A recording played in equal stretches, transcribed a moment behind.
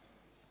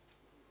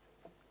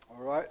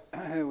All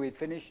right, we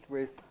finished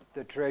with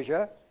the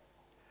treasure.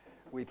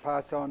 We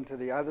pass on to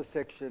the other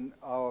section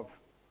of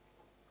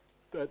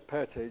that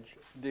passage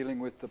dealing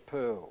with the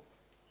pearl.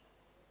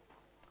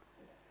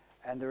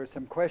 And there are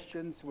some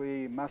questions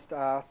we must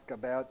ask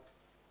about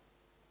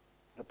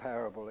the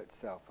parable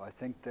itself. I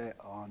think they're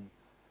on,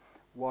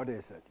 what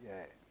is it?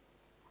 Yeah.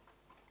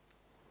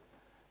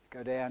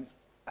 Go down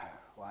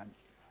one.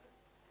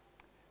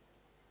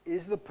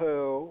 Is the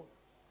pearl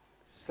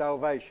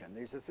salvation?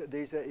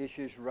 These are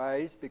issues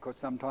raised because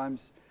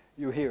sometimes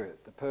you hear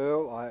it. The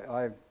pearl,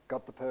 I've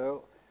got the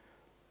pearl,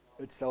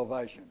 it's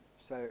salvation.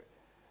 So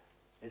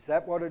is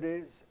that what it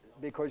is?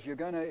 Because you're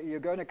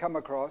going to come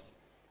across,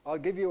 I'll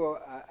give you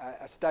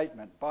a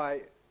statement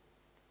by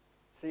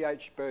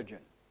C.H. Spurgeon.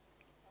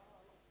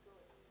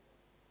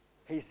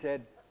 He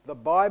said, the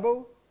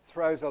Bible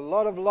throws a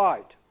lot of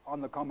light on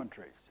the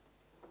commentaries.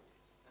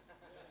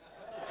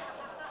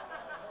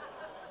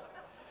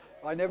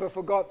 I never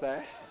forgot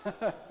that.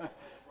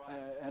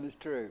 And it's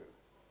true.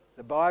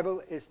 The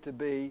Bible is to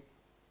be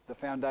the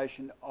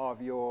foundation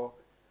of your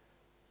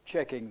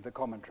checking the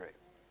commentary.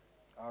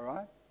 All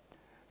right?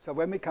 So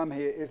when we come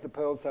here, is the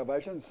pearl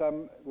salvation?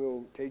 Some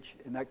will teach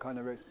in that kind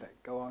of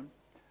respect. Go on.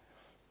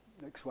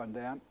 Next one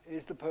down.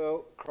 Is the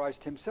pearl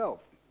Christ himself?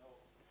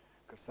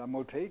 Because some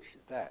will teach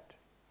that.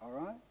 All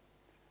right?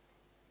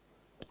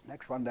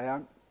 Next one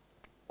down.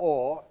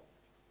 Or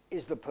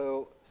is the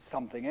pearl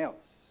something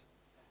else?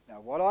 Now,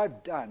 what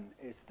I've done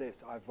is this.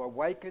 I've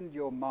awakened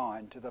your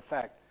mind to the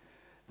fact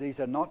these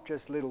are not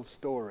just little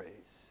stories.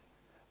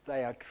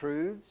 They are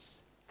truths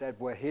that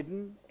were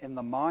hidden in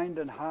the mind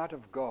and heart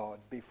of God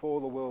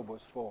before the world was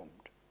formed.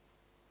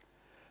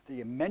 The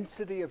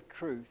immensity of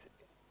truth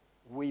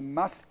we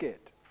must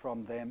get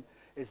from them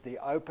is the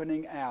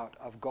opening out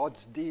of God's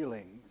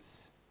dealings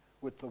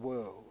with the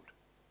world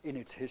in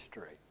its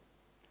history.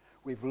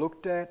 We've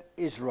looked at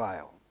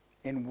Israel.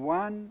 In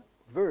one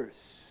verse,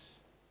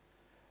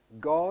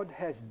 God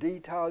has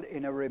detailed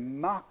in a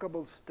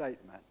remarkable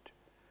statement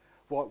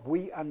what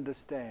we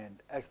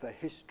understand as the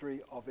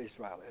history of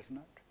Israel, isn't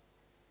it?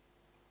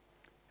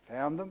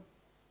 Found them?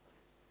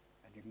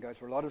 And you can go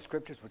through a lot of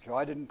scriptures, which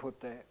I didn't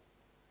put there.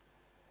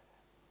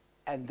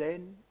 And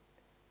then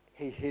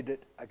he hid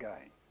it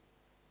again.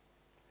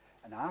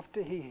 And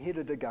after he hid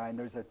it again,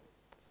 there's a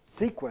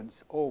sequence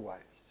always.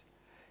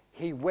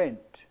 He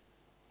went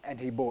and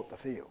he bought the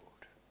field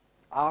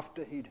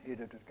after he'd hid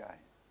it again.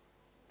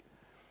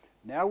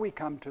 Now we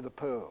come to the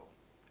pearl.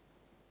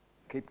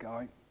 Keep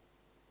going.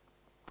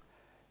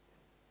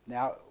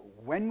 Now,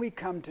 when we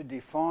come to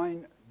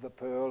define the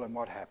pearl and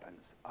what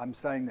happens, I'm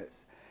saying this.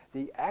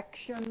 The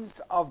actions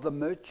of the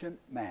merchant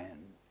man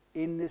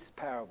in this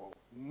parable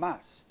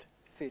must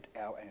fit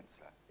our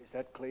answer. Is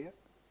that clear?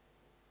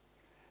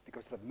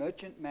 Because the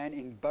merchant man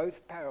in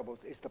both parables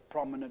is the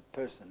prominent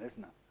person,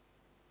 isn't it?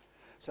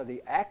 So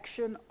the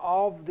action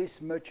of this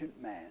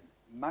merchant man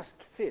must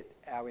fit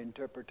our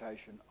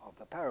interpretation of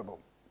the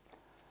parable.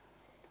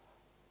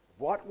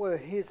 What were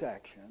his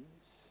actions?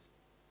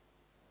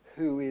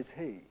 Who is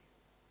he?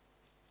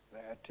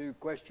 There are two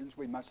questions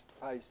we must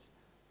face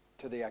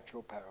to the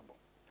actual parable.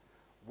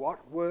 What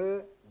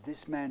were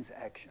this man's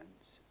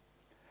actions?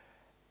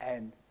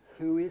 And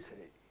who is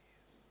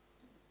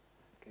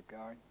he? Keep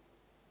going.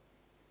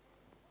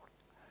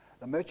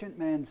 The merchant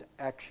man's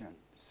actions.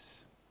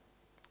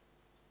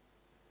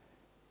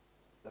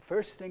 The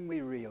first thing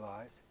we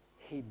realize,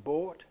 he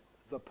bought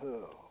the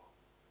pearl.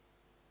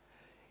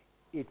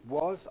 It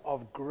was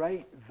of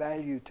great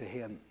value to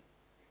him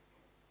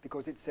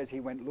because it says he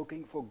went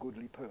looking for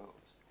goodly pearls.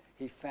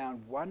 He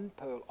found one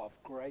pearl of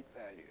great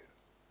value.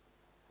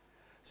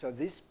 So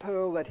this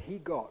pearl that he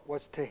got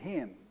was to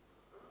him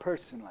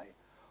personally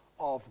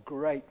of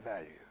great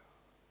value.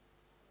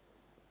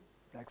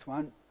 Next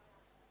one.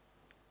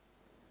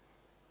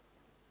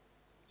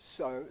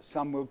 So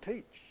some will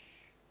teach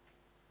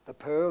the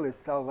pearl is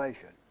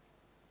salvation.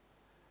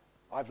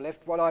 I've left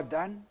what I've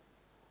done.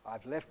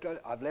 I've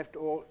left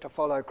all to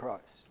follow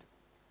Christ.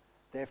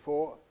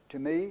 Therefore, to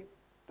me,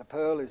 the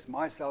pearl is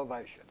my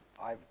salvation.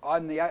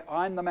 I'm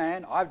the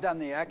man. I've done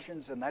the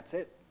actions, and that's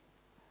it.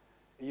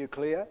 Are you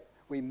clear?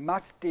 We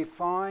must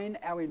define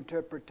our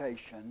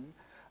interpretation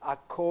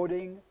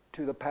according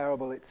to the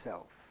parable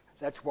itself.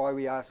 That's why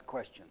we ask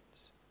questions.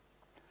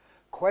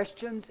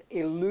 Questions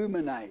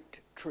illuminate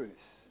truth,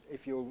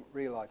 if you'll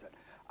realize it.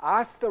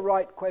 Ask the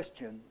right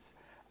questions,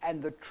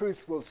 and the truth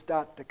will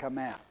start to come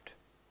out.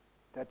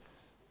 That's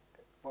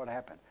what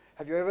happened.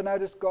 Have you ever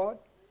noticed God?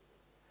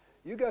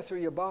 You go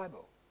through your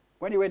Bible.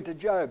 When he went to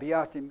Job, he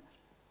asked him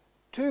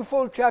 2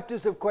 full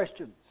chapters of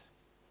questions,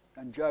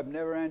 and Job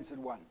never answered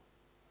one.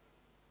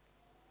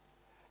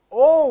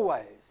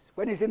 Always,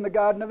 when he's in the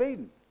Garden of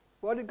Eden,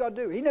 what did God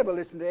do? He never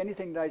listened to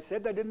anything they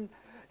said. They didn't.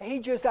 He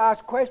just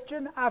asked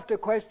question after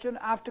question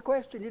after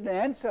question. He didn't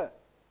answer.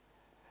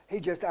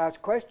 He just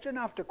asked question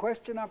after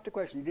question after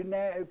question. He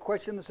didn't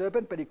question the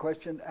serpent, but he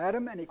questioned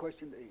Adam and he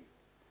questioned Eve.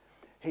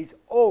 He's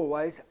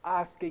always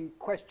asking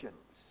questions.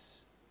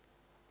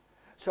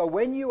 So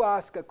when you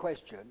ask a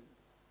question,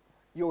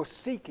 you're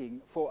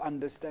seeking for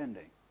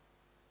understanding.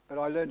 but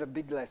I learned a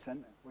big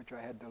lesson, which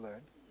I had to learn.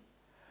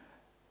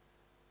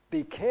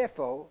 Be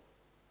careful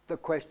the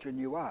question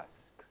you ask.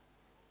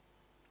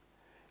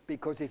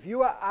 Because if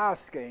you are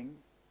asking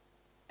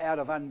out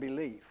of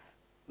unbelief,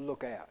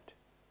 look out.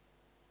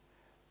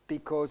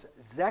 Because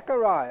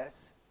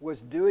Zacharias was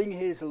doing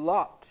his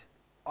lot,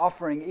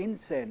 offering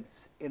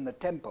incense in the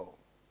temple.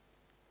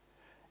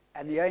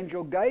 And the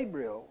angel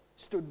Gabriel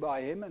stood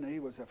by him, and he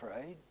was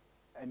afraid.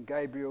 And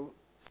Gabriel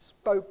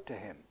spoke to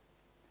him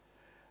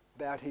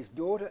about his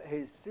daughter,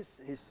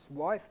 his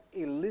wife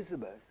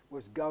Elizabeth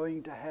was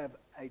going to have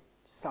a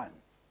son.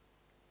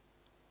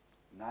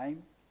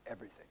 Name,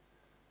 everything.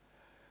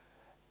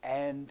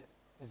 And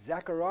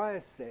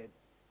Zacharias said,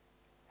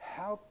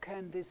 how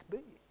can this be?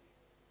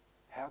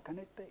 How can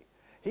it be?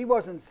 He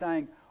wasn't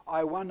saying,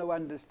 I want to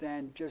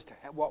understand just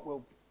what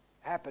will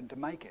happen to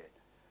make it.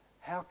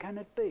 How can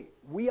it be?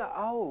 We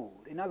are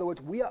old. In other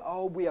words, we are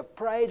old. We have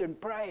prayed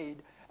and prayed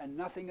and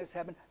nothing has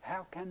happened.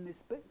 How can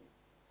this be?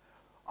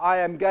 I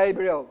am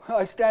Gabriel.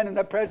 I stand in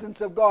the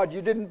presence of God.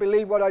 You didn't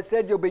believe what I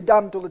said. You'll be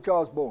dumb till the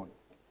child's born.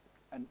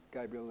 And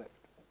Gabriel left.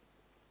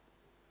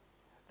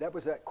 That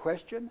was a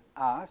question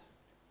asked,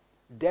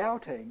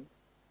 doubting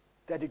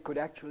that it could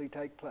actually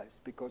take place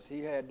because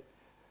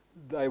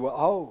they were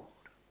old.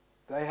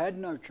 They had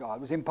no child.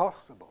 It was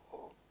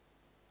impossible.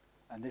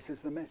 And this is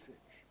the message.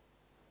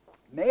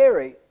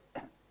 Mary,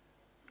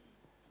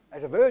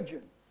 as a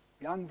virgin,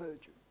 young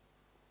virgin,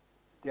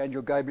 the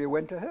angel Gabriel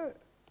went to her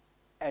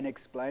and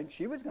explained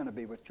she was going to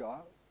be with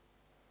child.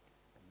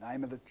 The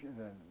name of the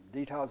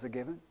details are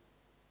given.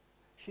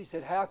 She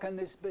said, how can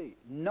this be?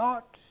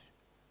 Not,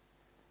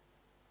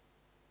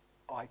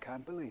 I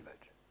can't believe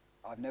it.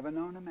 I've never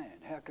known a man.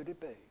 How could it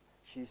be?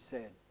 She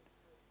said,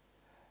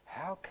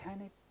 how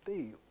can it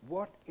be?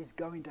 What is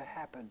going to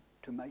happen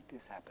to make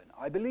this happen?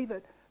 I believe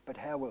it, but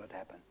how will it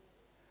happen?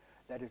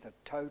 That is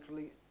a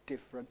totally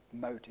different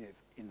motive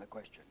in the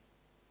question.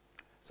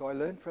 So I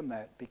learned from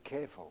that, be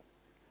careful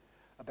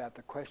about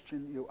the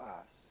question you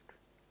ask.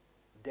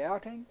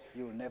 Doubting,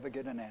 you'll never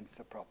get an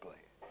answer properly.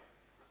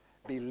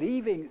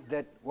 Believing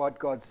that what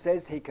God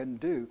says he can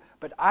do,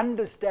 but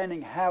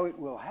understanding how it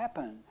will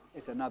happen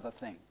is another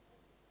thing.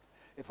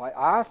 If I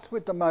ask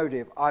with the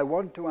motive, I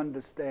want to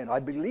understand, I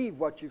believe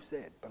what you've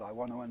said, but I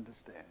want to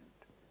understand,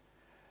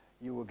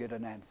 you will get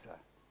an answer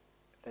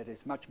that is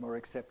much more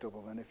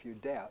acceptable than if you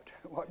doubt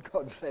what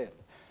God said.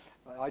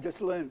 I just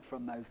learned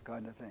from those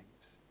kind of things.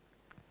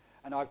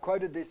 And I've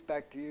quoted this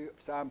back to you,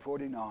 Psalm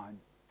 49,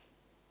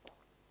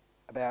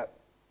 about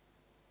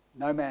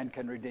no man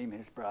can redeem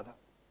his brother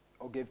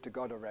or give to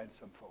God a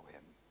ransom for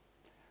him.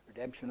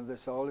 Redemption of the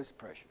soul is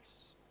precious,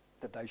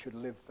 that they should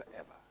live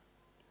forever.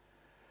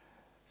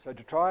 So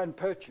to try and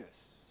purchase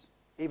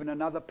even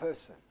another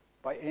person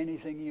by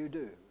anything you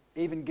do,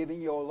 even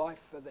giving your life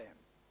for them,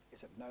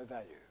 is of no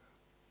value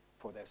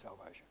for their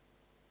salvation.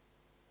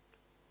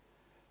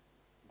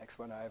 Next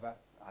one over,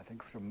 I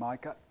think from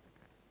Micah.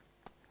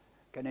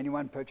 Can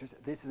anyone purchase?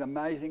 This is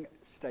amazing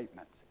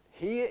statements.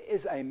 Here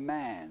is a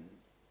man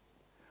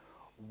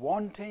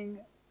wanting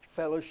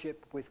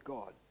fellowship with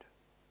God.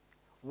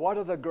 What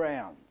are the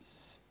grounds?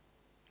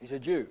 He's a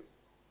Jew.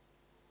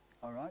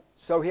 All right?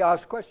 So he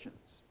asks questions.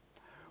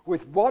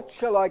 With what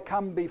shall I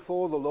come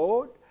before the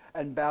Lord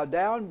and bow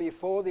down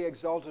before the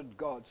exalted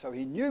God? So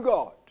he knew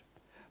God.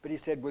 But he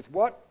said, with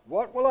what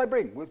will I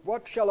bring? With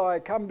what shall I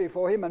come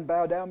before him and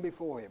bow down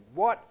before him?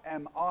 What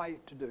am I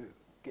to do?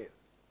 Give.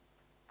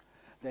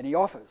 Then he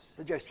offers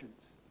suggestions.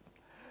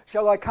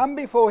 Shall I come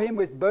before him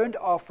with burnt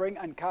offering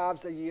and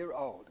calves a year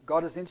old?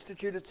 God has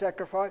instituted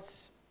sacrifice.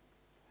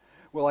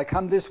 Will I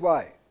come this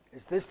way?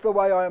 Is this the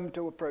way I am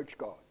to approach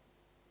God?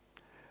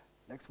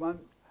 Next one.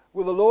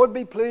 Will the Lord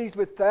be pleased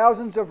with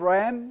thousands of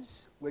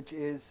rams, which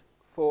is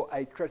for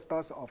a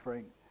trespass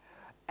offering,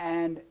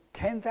 and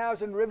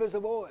 10,000 rivers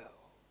of oil?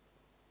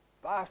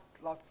 Vast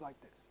lots like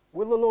this.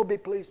 Will the Lord be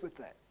pleased with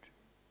that?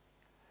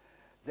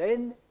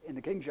 Then, in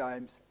the King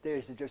James,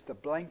 there's just a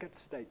blanket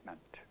statement.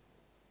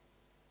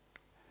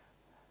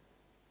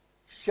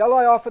 Shall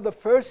I offer the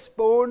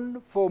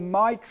firstborn for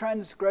my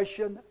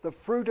transgression, the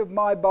fruit of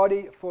my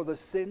body for the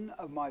sin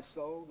of my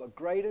soul? The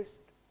greatest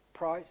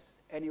price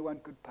anyone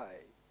could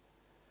pay.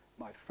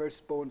 My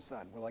firstborn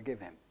son, will I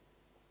give him?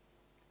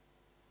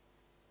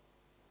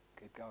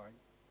 Keep going.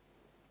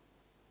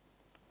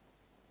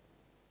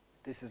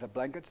 This is a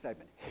blanket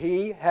statement.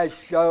 He has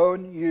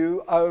shown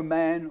you, O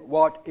man,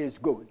 what is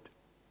good.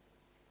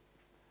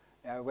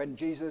 Now, when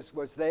Jesus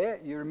was there,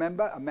 you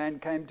remember, a man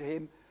came to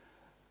him,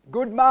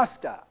 good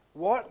master,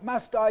 what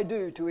must I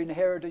do to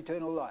inherit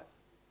eternal life?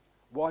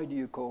 Why do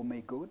you call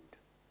me good?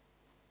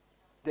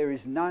 There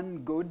is none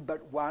good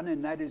but one,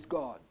 and that is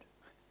God.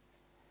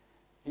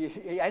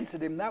 He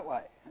answered him that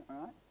way. All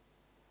right?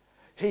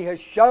 He has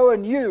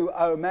shown you,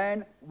 O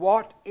man,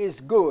 what is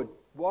good.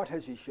 What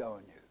has he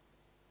shown you?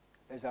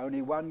 There's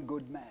only one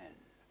good man.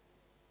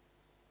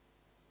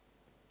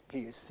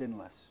 He is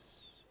sinless.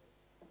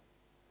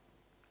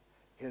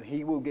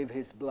 He will give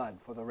his blood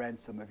for the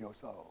ransom of your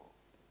soul.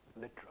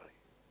 Literally.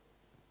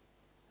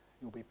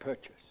 You'll be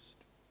purchased.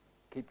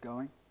 Keep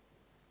going.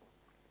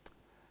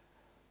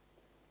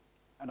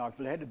 And I've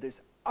added this,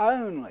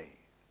 only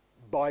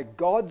by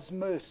God's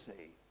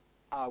mercy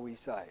are we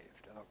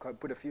saved. And I'll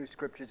put a few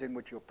scriptures in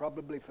which you're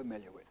probably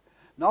familiar with.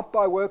 Not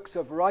by works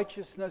of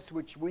righteousness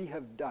which we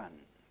have done,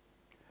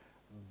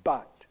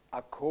 but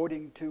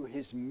according to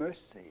his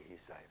mercy he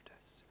saved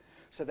us.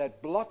 So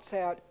that blots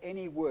out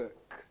any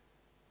work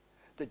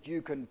that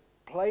you can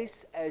place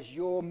as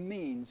your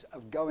means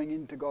of going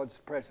into God's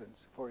presence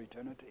for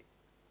eternity.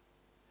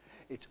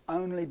 It's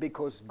only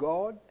because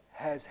God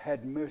has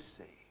had mercy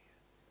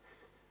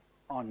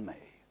on me.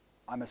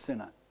 I'm a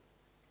sinner.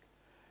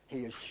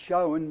 He has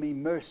shown me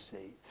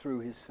mercy through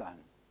his Son.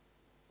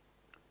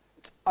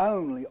 It's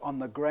only on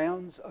the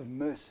grounds of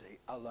mercy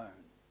alone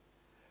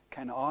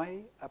can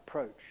I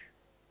approach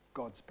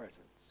God's presence.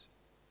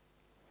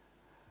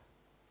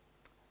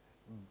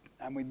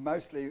 And we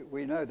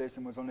know this,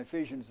 and was on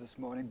Ephesians this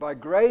morning. By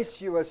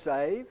grace you are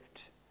saved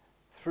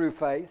through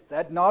faith,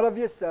 that not of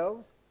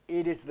yourselves,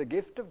 it is the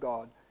gift of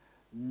God,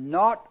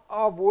 not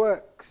of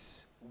works.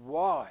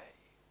 Why?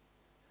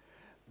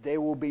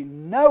 There will be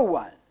no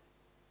one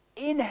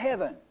in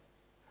heaven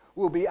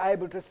will be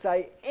able to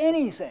say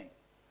anything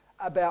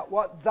about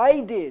what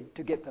they did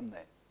to get them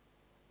there.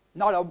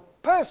 Not a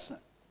person,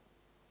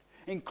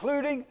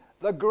 including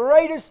the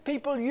greatest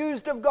people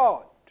used of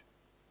God.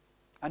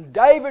 And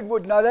David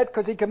would know that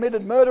because he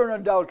committed murder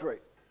and adultery.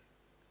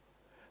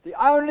 The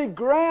only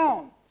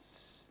grounds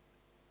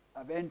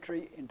of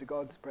entry into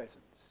God's presence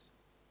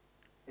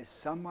is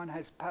someone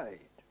has paid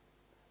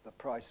the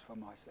price for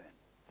my sin.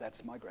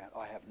 That's my ground.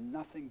 I have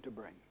nothing to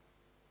bring.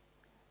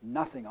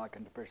 Nothing I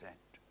can present.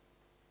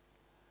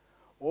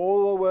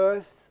 All the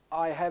worth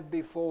I have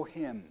before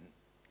him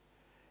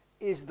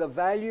is the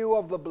value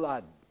of the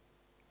blood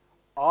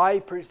I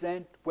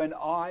present when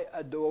I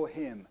adore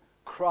him,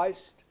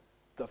 Christ,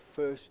 the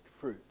first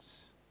fruits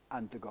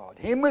unto God.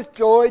 Him with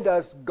joy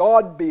does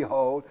God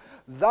behold.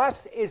 Thus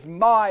is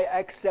my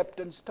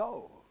acceptance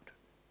told.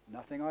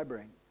 Nothing I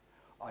bring.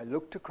 I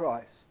look to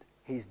Christ.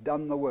 He's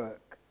done the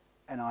work,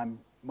 and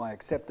my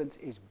acceptance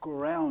is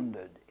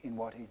grounded in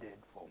what he did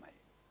for me.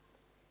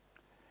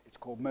 It's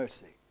called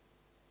mercy.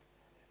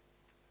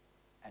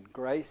 And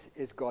grace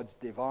is God's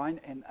divine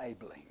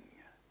enabling,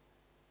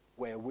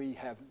 where we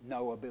have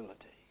no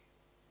ability.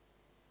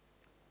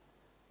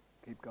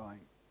 Keep going.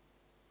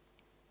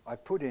 I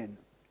put in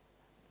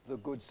the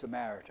Good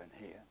Samaritan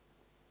here.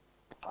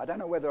 I don't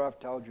know whether I've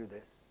told you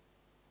this.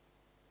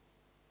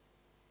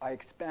 I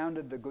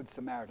expounded the Good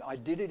Samaritan. I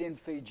did it in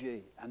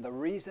Fiji, and the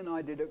reason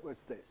I did it was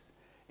this.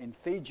 In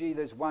Fiji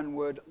there's one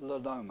word,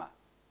 laloma.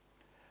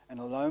 And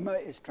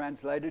laloma is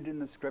translated in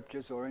the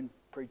scriptures or in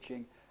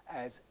preaching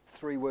as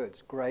 3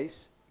 words: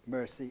 grace,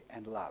 mercy,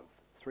 and love.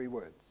 3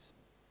 words.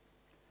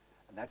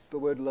 And that's the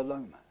word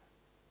laloma.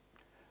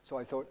 So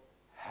I thought,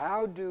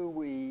 how do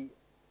we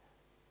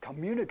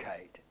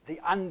communicate the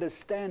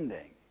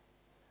understanding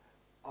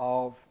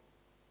of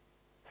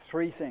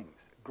 3 things: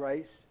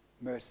 grace,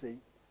 mercy,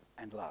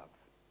 and love?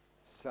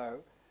 So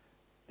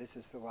this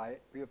is the way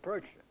we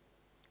approached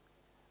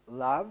it.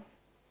 Love.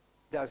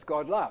 Does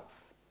God love?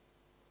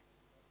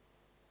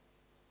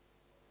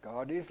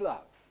 God is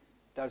love.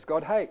 Does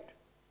God hate?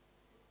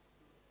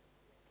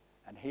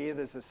 And here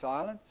there's a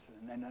silence,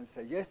 and then I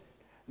say, yes.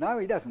 No,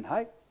 he doesn't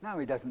hate. No,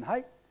 he doesn't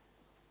hate.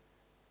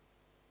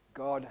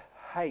 God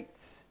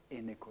hates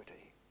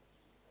iniquity.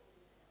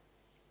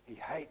 He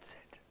hates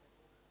it.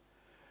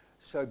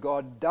 So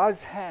God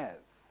does have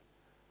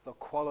the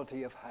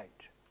quality of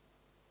hate.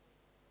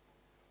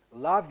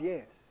 Love,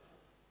 yes,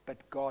 but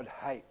God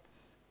hates.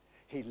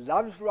 He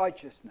loves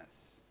righteousness,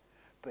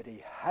 but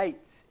he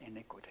hates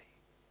iniquity.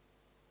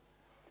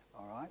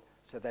 All right?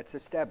 So that's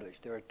established.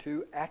 There are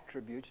 2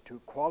 attributes,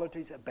 2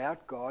 qualities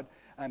about God,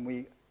 and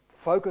we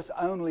focus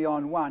only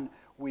on one.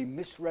 We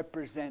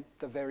misrepresent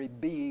the very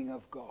being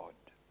of God.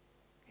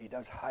 He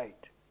does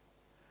hate.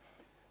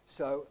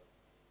 So,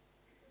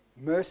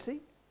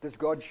 mercy. Does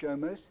God show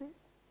mercy?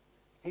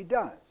 He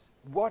does.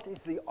 What is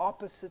the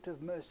opposite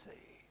of mercy?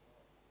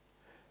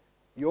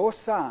 Your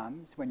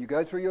Psalms, when you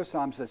go through your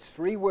Psalms, there's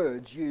 3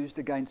 words used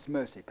against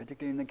mercy,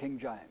 particularly in the King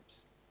James.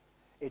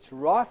 It's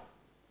wrath,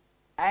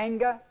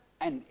 anger,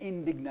 and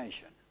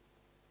indignation.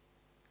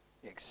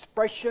 The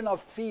expression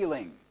of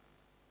feeling.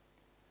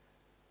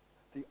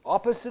 The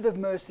opposite of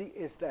mercy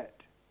is that.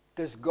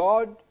 Does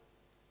God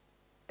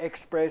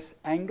express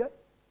anger?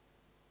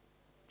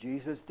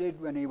 Jesus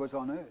did when he was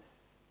on earth.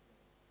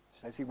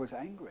 It says he was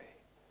angry.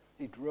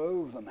 He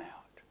drove them out.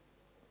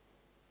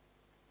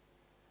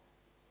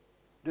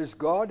 Does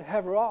God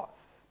have wrath?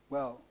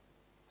 Well,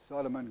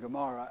 Sodom and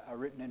Gomorrah are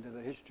written into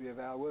the history of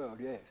our world,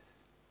 yes.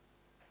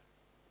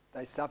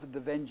 They suffered the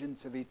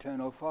vengeance of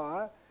eternal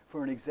fire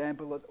for an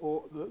example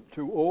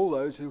to all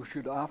those who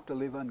should after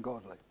live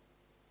ungodly.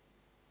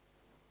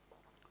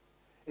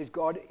 Is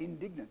God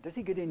indignant? Does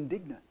he get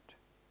indignant?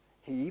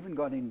 He even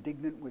got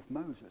indignant with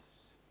Moses.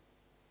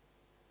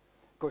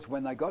 Because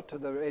when they got to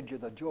the edge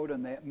of the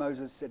Jordan,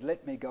 Moses said,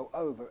 "Let me go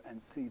over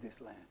and see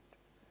this land."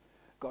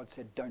 God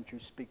said, "Don't you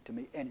speak to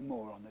me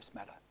anymore on this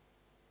matter."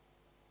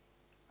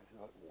 I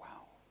thought,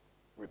 wow,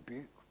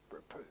 rebuke,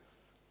 reproof.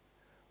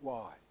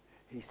 Why?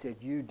 He said,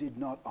 you did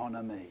not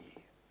honour me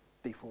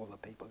before the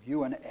people.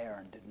 You and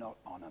Aaron did not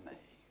honour me.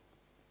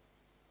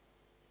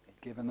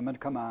 He'd given them a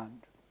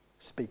command,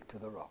 speak to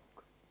the rock.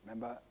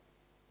 Remember,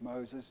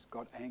 Moses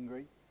got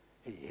angry.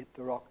 He hit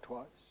the rock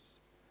twice.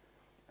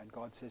 And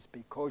God says,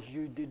 because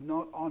you did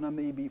not honour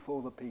me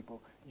before the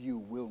people, you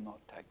will not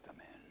take them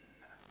in.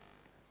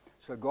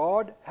 So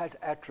God has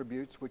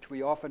attributes which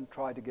we often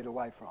try to get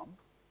away from.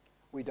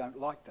 We don't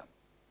like them.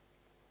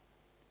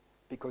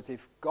 Because if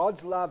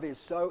God's love is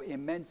so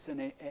immense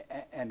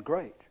and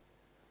great,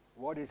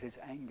 what is his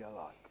anger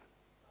like?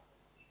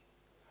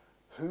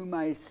 Who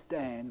may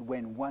stand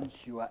when once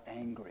you are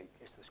angry,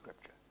 is the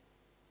scripture.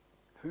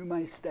 Who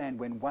may stand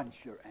when once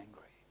you're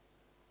angry?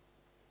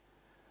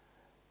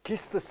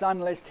 Kiss the Son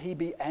lest he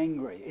be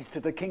angry, is to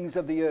the kings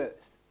of the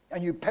earth,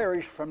 and you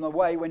perish from the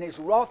way when his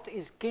wrath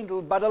is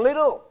kindled but a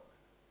little.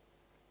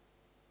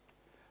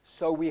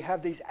 So we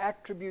have these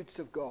attributes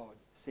of God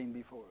seen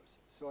before us.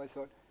 So I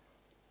thought,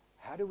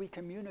 how do we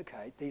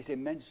communicate these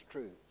immense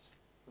truths?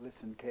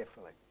 Listen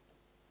carefully.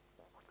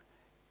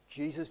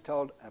 Jesus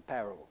told a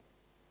parable.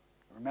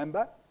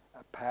 Remember,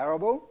 a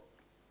parable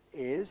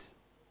is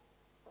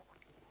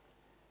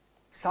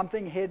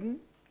something hidden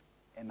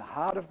in the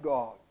heart of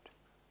God.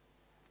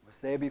 It was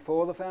there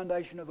before the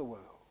foundation of the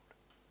world.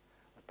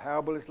 The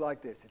parable is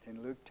like this. It's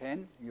in Luke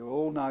 10. You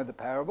all know the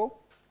parable.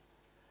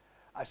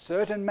 A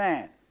certain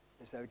man,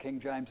 as though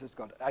King James has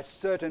got it, a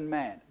certain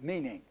man,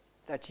 meaning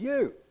that's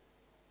you,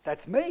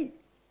 that's me,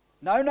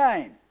 no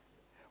name.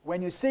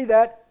 When you see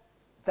that,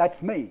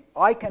 that's me.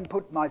 I can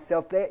put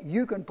myself there,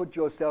 you can put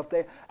yourself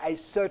there, a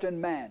certain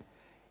man.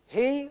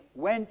 He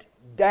went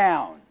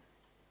down.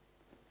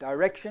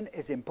 Direction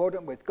is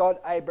important with God.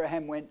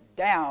 Abraham went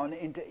down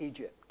into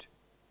Egypt.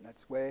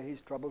 That's where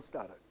his trouble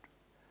started.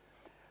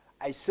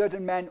 A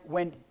certain man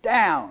went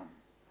down.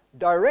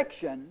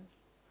 Direction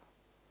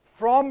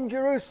from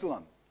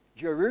Jerusalem.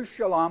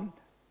 Jerusalem,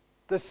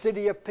 the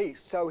city of peace.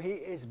 So he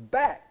is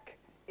back,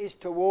 is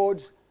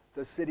towards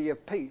the city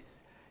of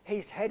peace.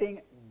 He's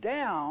heading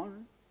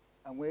down,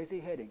 and where's he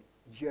heading?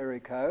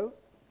 Jericho.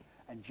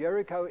 And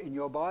Jericho in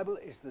your Bible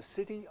is the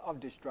city of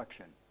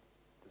destruction.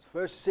 The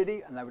first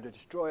city, and they were to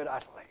destroy it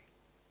utterly.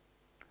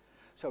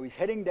 So he's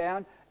heading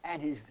down,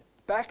 and his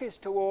back is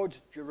towards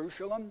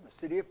Jerusalem, the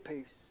city of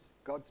peace,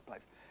 God's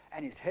place.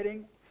 And he's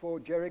heading for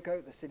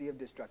Jericho, the city of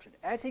destruction.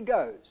 As he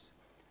goes,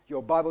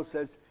 your Bible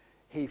says,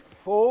 he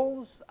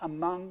falls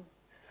among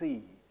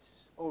thieves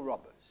or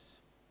robbers.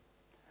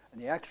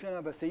 And the action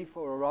of a thief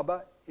or a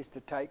robber is to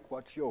take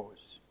what's yours.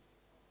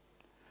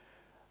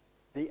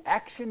 The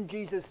action,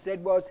 Jesus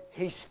said, was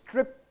he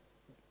stripped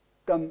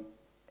them.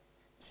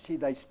 See,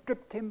 they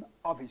stripped him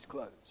of his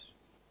clothes.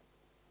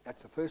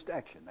 That's the first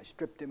action. They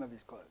stripped him of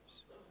his clothes.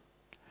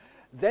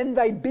 Then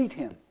they beat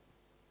him.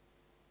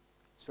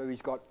 So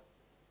he's got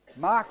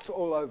marks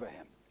all over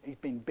him. He's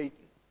been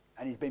beaten.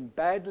 And he's been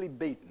badly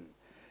beaten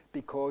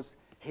because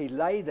he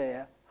lay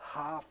there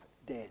half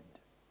dead.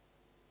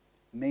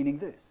 Meaning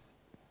this: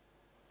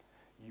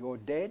 you're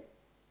dead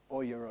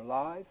or you're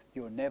alive,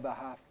 you're never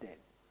half dead.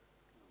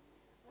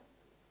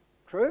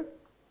 True?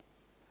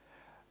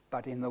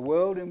 But in the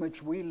world in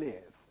which we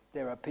live,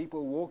 there are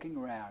people walking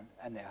around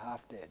and they're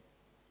half dead.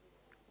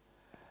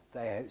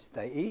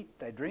 They eat,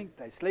 they drink,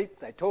 they sleep,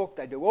 they talk,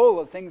 they do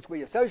all the things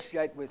we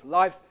associate with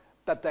life,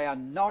 but they are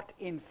not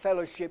in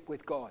fellowship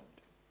with God.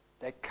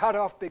 They're cut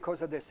off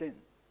because of their sin.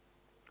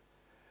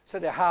 So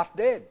they're half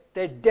dead.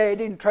 They're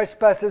dead in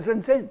trespasses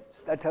and sins.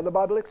 That's how the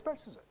Bible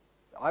expresses it.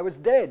 I was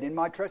dead in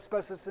my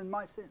trespasses and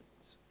my sins.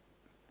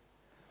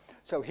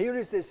 So here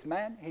is this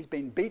man. He's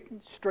been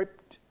beaten,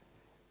 stripped,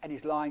 and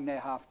he's lying there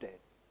half dead.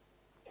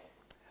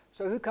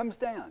 So who comes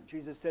down?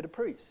 Jesus said a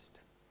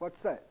priest. What's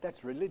that?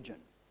 That's religion.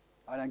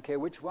 I don't care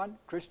which one.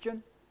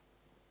 Christian,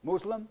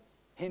 Muslim,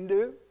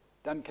 Hindu,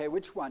 don't care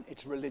which one.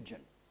 It's religion.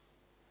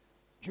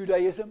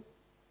 Judaism.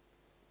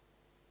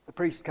 The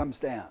priest comes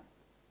down.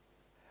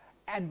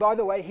 And by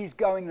the way, he's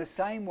going the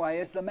same way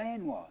as the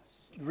man was.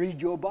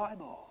 Read your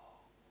Bible.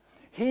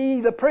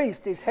 He, the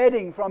priest, is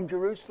heading from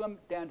Jerusalem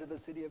down to the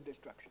city of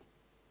destruction.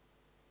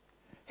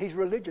 His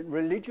religion.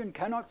 Religion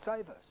cannot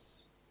save us.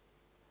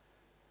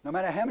 No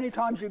matter how many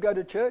times you go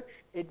to church,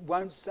 it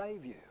won't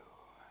save you.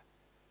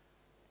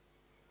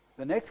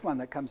 The next one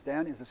that comes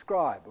down is a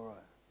scribe or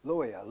a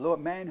lawyer, a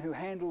man who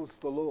handles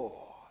the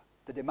law,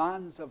 the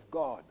demands of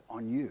God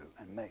on you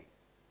and me.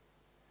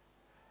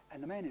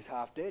 And the man is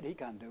half dead. He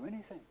can't do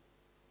anything.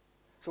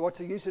 So what's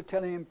the use of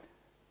telling him,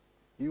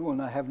 you will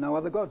have no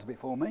other gods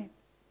before me?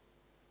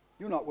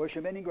 You'll not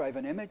worship any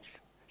graven image.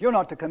 You're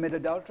not to commit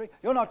adultery.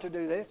 You're not to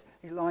do this.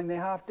 He's lying there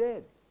half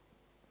dead.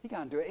 He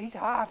can't do it. He's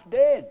half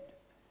dead.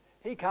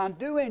 He can't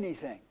do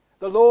anything.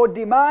 The Lord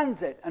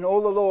demands it, and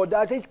all the Lord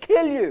does is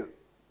kill you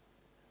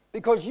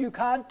because you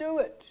can't do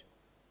it.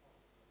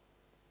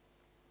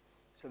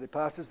 So he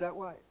passes that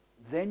way.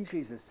 Then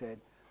Jesus said,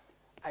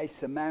 a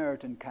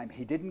Samaritan came.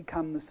 He didn't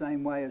come the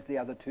same way as the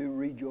other two.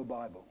 Read your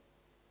Bible.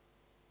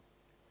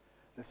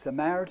 The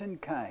Samaritan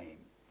came.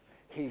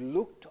 He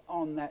looked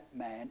on that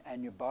man,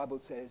 and your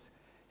Bible says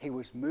He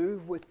was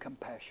moved with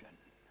compassion.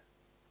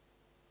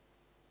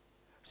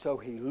 So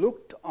he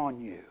looked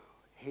on you.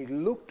 He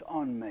looked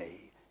on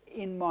me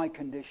in my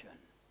condition.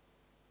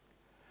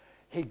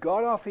 He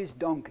got off his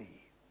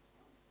donkey.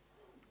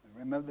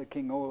 Remember, the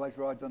king always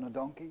rides on a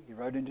donkey? He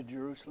rode into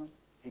Jerusalem.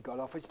 He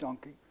got off his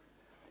donkey.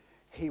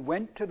 He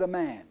went to the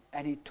man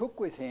and he took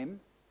with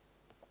him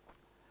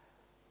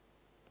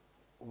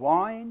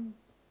wine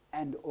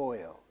and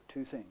oil,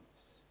 two things.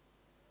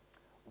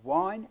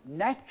 Wine,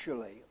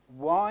 naturally,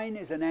 wine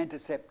is an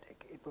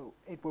antiseptic.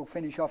 It will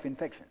finish off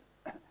infection.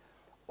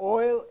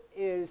 Oil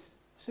is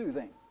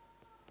soothing,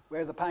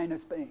 where the pain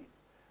has been.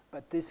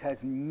 But this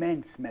has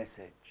immense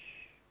message.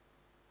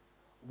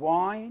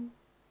 Wine,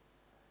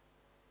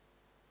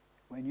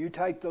 when you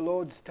take the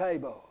Lord's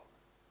table,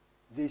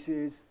 this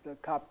is the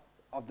cup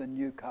of the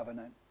new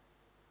covenant.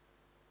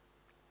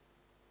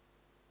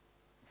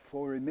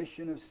 For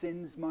remission of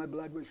sins my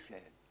blood was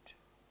shed.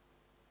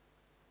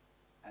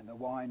 And the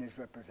wine is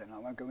represented. I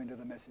won't go into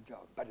the message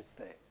of it, but it's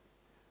there.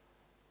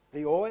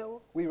 The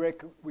oil, we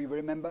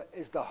remember,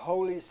 is the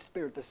Holy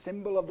Spirit, the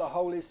symbol of the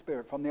Holy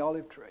Spirit from the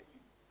olive tree.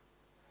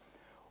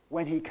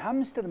 When he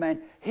comes to the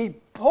man, he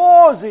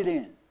pours it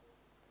in.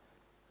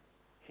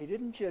 He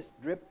didn't just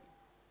drip,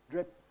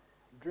 drip,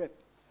 drip.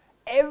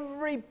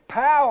 Every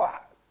power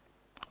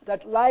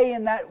that lay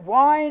in that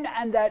wine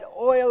and that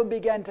oil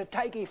began to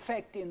take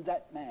effect in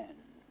that man.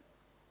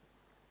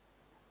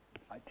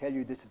 I tell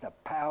you, this is a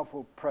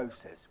powerful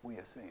process we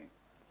are seeing.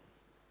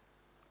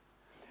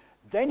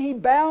 Then he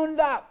bound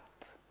up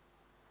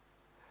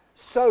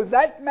so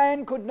that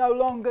man could no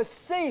longer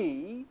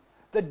see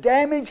the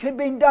damage had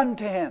been done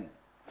to him.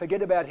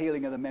 Forget about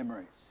healing of the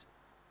memories.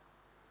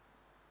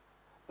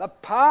 The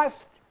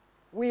past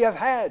we have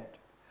had,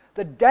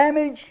 the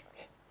damage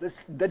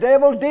the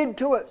devil did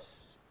to us.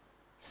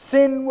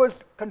 Sin was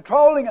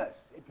controlling us.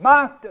 It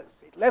marked us.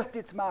 It left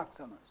its marks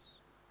on us.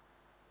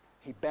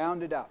 He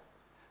bound it up.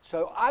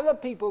 So other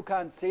people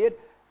can't see it,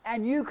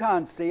 and you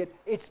can't see it.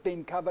 It's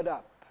been covered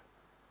up.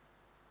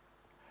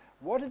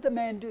 What did the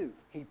man do?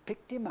 He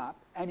picked him up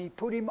and he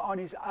put him on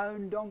his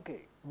own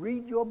donkey.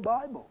 Read your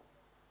Bible.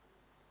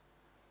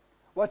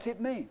 What's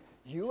it mean?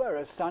 You are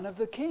a son of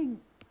the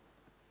king.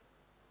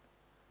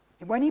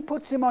 When he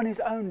puts him on his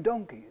own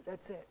donkey,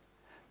 that's it.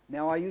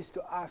 Now I used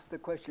to ask the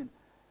question,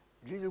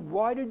 Jesus,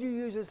 why did you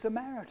use a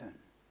Samaritan?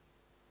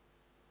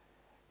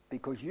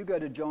 Because you go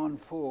to John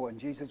 4 and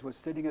Jesus was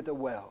sitting at the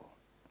well.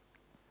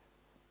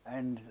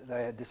 And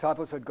the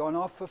disciples had gone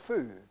off for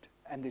food.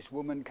 And this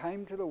woman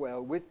came to the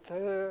well with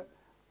her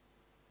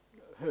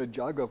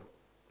jug of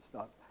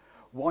stuff,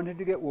 wanted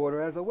to get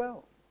water out of the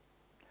well.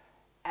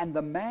 And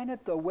the man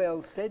at the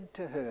well said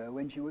to her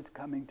when she was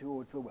coming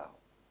towards the well,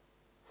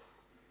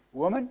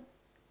 "Woman,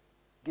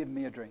 give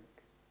me a drink."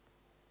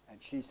 And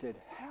she said,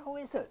 "How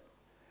is it?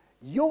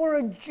 You're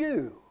a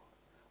Jew.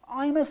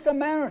 I'm a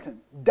Samaritan.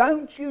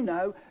 Don't you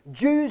know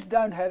Jews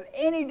don't have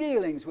any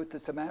dealings with the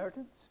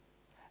Samaritans?"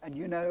 And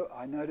you know,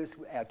 I noticed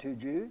our two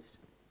Jews.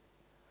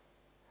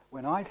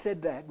 When I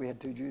said that, we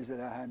had two Jews at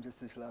our home just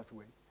this last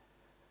week.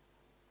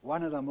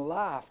 One of them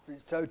laughed.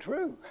 It's so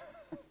true.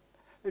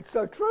 It's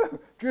so true.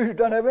 Jews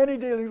don't have any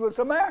dealings with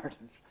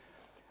Samaritans.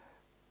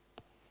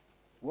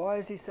 Why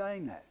is he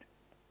saying that?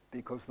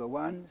 Because the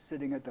one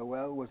sitting at the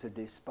well was a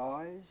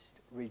despised,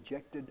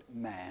 rejected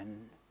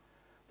man.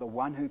 The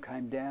one who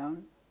came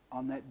down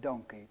on that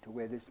donkey to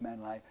where this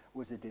man lay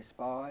was a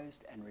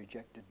despised and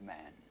rejected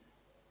man.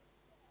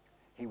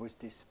 He was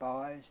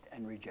despised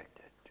and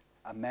rejected.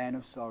 A man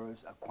of sorrows,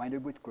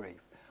 acquainted with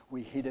grief.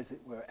 We hid, as it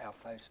were, our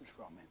faces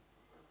from him.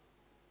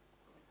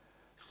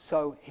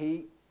 So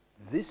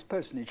this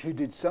personage who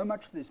did so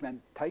much to this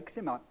man, takes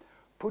him up,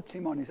 puts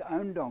him on his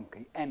own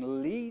donkey,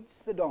 and leads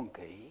the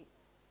donkey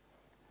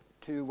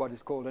to what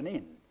is called an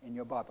inn in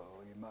your Bible,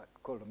 or you might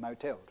call it a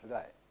motel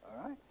today.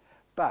 All right?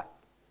 But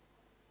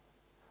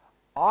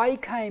I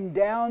came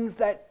down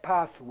that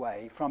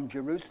pathway from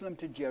Jerusalem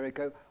to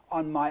Jericho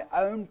on my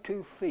own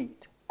 2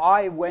 feet.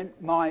 I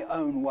went my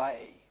own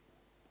way.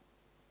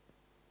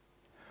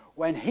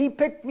 When he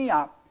picked me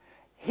up,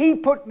 he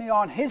put me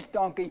on his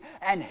donkey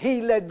and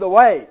he led the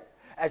way.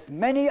 As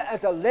many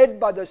as are led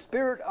by the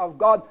Spirit of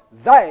God,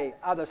 they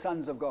are the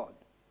sons of God.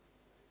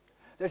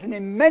 There's an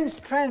immense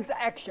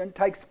transaction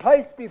takes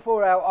place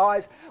before our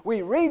eyes.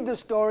 We read the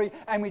story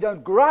and we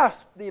don't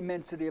grasp the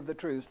immensity of the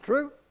truth.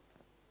 True?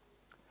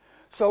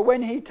 So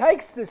when he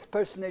takes this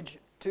personage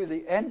to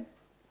the inn,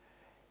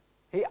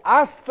 he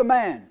asked the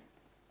man,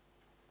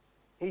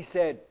 he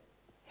said,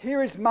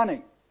 "Here is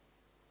money.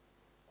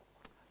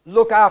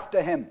 Look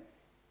after him."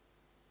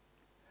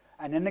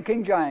 And in the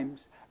King James,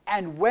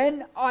 "And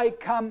when I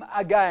come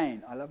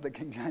again," I love the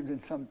King James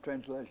in some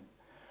translation,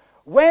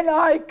 "when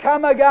I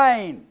come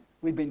again,"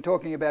 we've been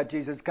talking about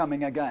Jesus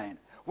coming again,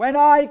 "when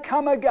I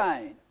come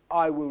again,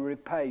 I will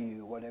repay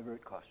you whatever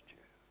it cost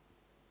you."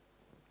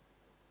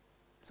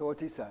 So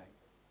what's he saying?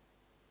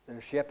 There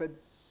are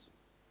shepherds,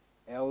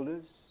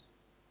 elders,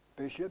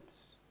 bishops,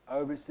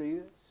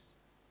 overseers,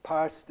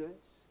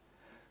 pastors,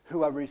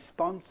 who are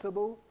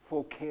responsible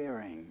for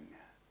caring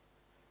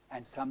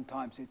And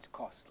sometimes it's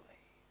costly.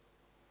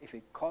 If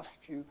it costs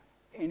you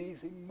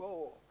anything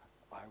more,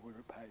 I will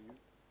repay you.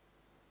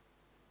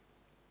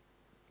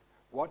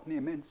 What an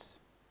immense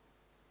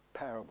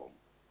parable.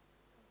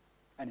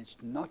 And it's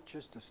not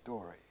just a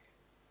story.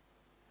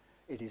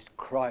 It is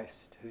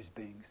Christ who's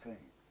being seen.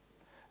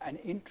 And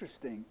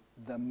interesting,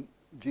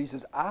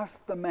 Jesus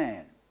asked the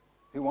man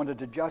who wanted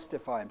to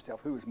justify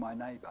himself, who was my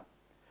neighbour?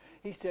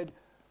 He said,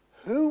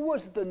 who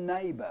was the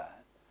neighbour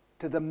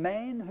to the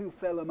man who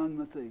fell among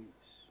the thieves?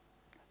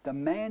 The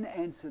man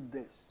answered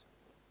this,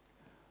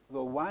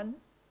 the one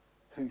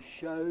who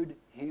showed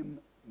him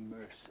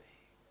mercy.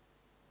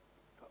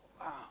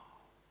 Wow.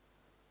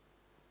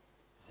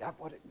 Is that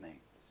what it means?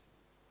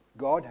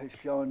 God has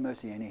shown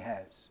mercy, and he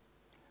has.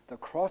 The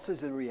cross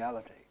is a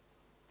reality.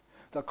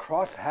 The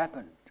cross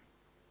happened.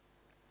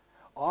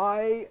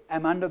 I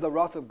am under the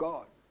wrath of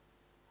God.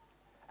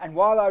 And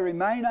while I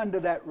remain under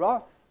that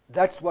wrath,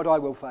 that's what I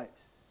will face.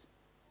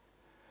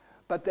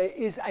 But there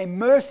is a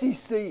mercy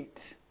seat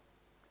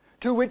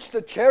to which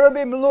the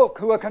cherubim look,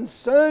 who are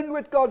concerned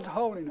with God's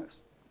holiness.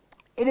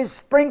 It is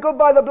sprinkled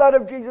by the blood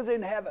of Jesus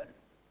in heaven.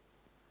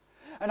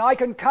 And I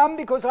can come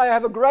because I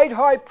have a great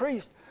high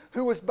priest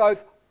who was both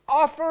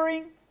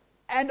offering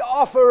and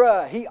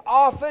offerer. He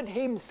offered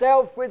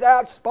himself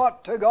without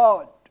spot to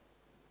God.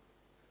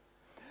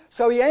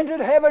 So he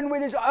entered heaven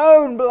with his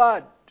own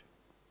blood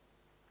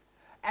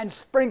and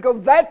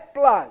sprinkled that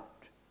blood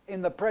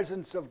in the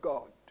presence of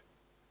God.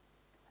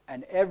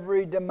 And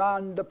every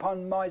demand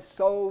upon my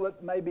soul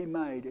that may be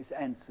made is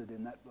answered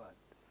in that blood.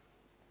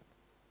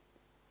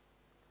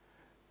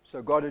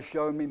 So God has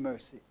shown me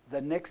mercy.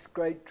 The next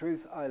great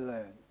truth I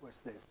learned was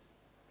this.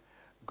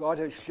 God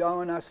has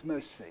shown us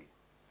mercy,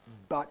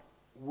 but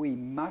we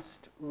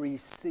must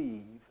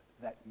receive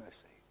that mercy.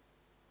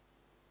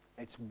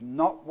 It's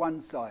not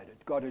one-sided.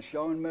 God has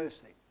shown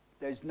mercy.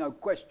 There's no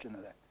question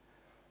of that.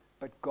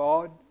 But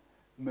God's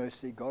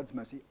mercy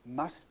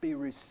must be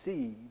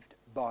received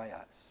by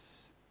us.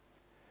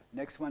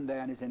 Next one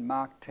down is in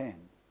Mark 10.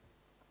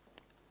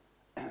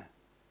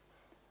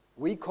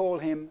 We call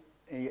him,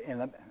 in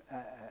the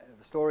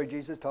story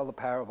Jesus told, the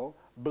parable,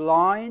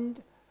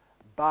 blind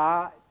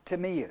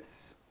Bartimaeus.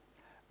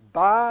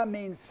 Bar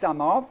means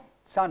son of.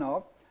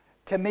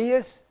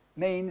 Timaeus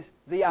means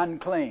the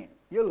unclean.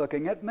 You're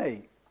looking at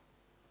me.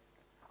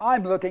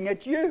 I'm looking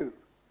at you.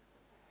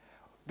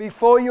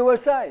 Before you were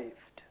saved.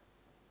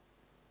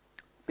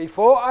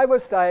 Before I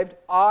was saved,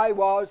 I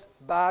was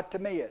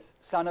Bartimaeus,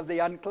 son of the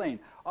unclean.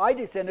 I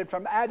descended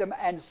from Adam,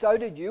 and so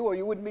did you, or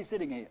you wouldn't be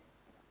sitting here.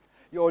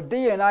 Your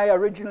DNA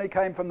originally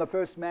came from the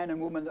first man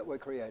and woman that were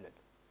created.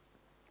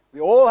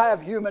 We all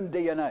have human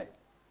DNA.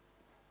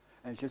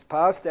 And it's just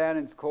passed down,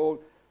 and it's called,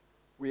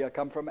 we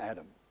come from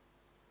Adam.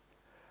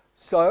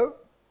 So,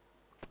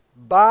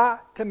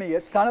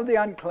 Bartimaeus, son of the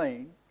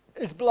unclean,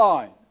 is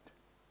blind.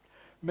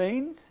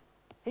 Means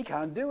he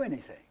can't do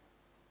anything.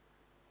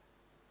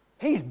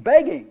 He's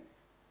begging.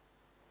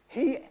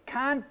 He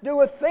can't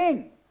do a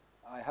thing.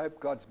 I hope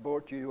God's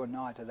brought you and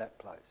I to that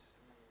place.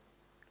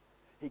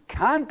 He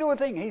can't do a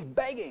thing. He's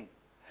begging.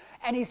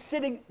 And he's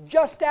sitting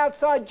just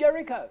outside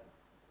Jericho.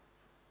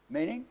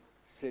 Meaning,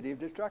 city of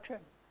destruction.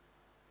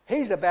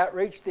 He's about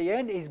reached the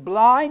end. He's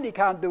blind. He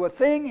can't do a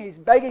thing. He's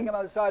begging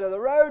on the side of the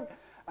road.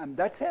 And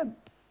that's him.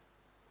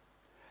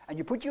 And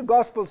you put your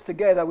Gospels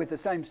together with the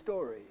same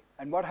story.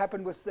 And what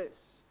happened was this.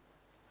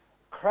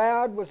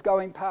 Crowd was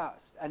going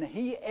past. And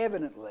he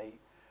evidently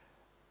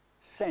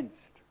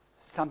sensed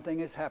something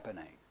is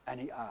happening. And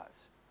he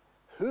asked,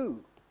 who?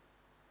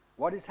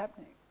 What is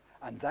happening?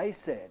 And they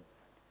said,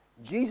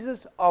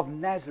 Jesus of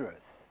Nazareth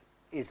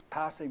is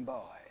passing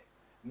by.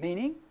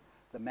 Meaning,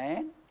 the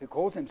man who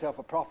calls himself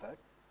a prophet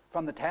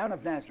from the town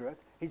of Nazareth,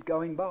 he's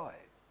going by.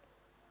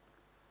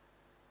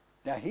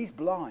 Now he's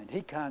blind.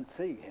 He can't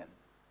see him.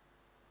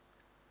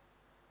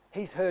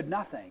 He's heard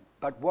nothing.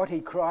 But what he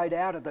cried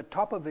out at the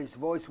top of his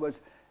voice was,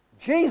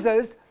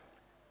 Jesus,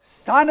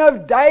 Son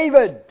of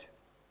David,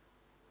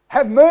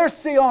 have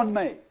mercy on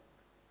me.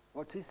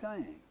 What's he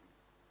saying?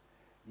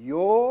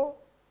 You're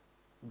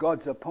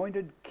God's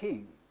appointed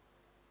king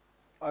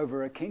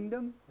over a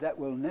kingdom that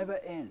will never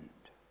end.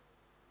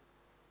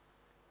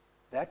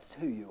 That's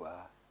who you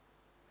are.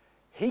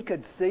 He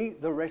could see,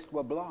 the rest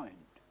were blind.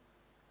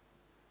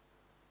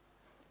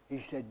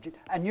 He said,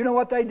 and you know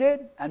what they did?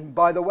 And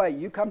by the way,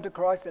 you come to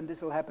Christ and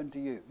this will happen to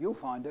you. You'll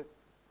find it.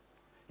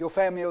 Your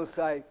family will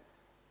say,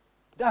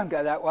 don't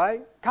go that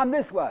way, come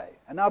this way.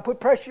 And they'll put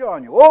pressure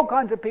on you. All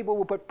kinds of people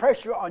will put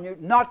pressure on you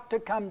not to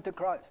come to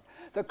Christ.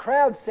 The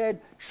crowd said,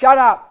 shut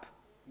up.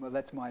 Well,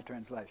 that's my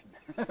translation.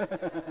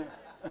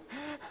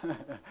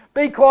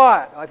 Be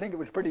quiet. I think it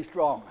was pretty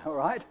strong, all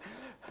right?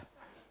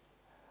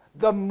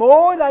 The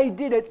more they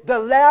did it, the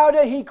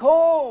louder he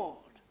called.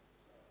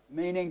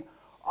 Meaning,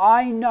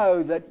 I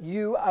know that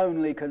you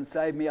only can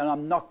save me and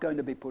I'm not going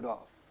to be put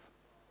off.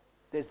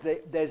 There's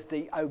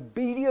the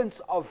obedience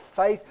of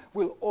faith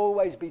will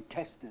always be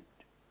tested.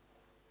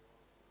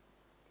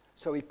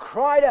 So he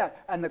cried out,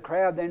 and the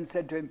crowd then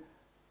said to him,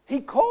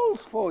 he calls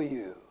for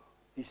you.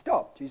 He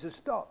stopped. Jesus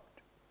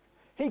stopped.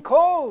 He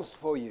calls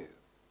for you.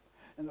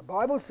 And the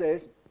Bible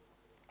says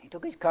he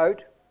took his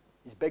coat,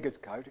 his beggar's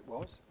coat it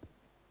was,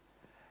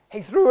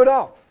 he threw it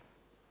off.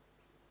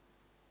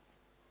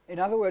 In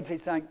other words,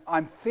 he's saying,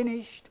 I'm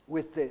finished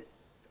with this.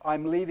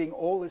 I'm leaving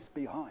all this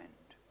behind.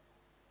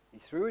 He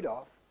threw it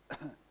off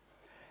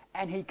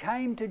and he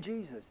came to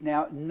Jesus.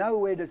 Now,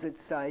 nowhere does it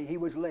say he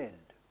was led.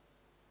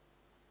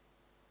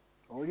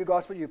 All your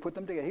gospel, you put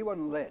them together. He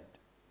wasn't led.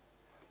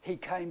 He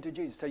came to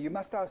Jesus. So you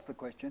must ask the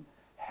question,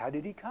 how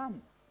did he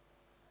come?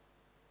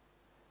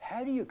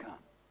 How do you come?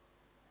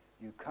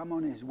 You come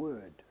on his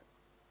word.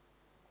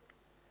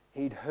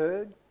 He'd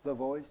heard the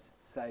voice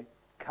say,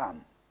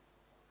 come.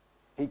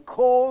 He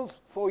calls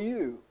for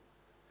you.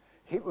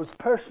 It was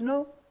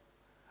personal.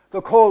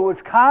 The call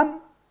was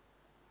come.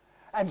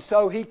 And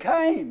so he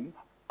came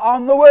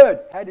on the word.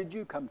 How did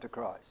you come to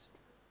Christ?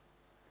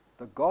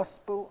 The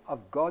gospel of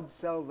God's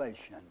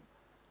salvation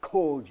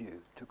called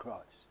you to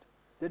Christ,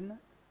 didn't it?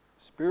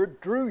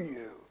 Spirit drew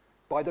you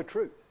by the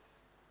truth.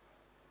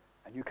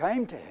 And you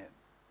came to him.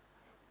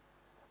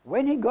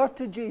 When he got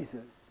to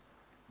Jesus,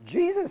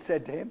 Jesus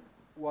said to him,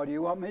 what do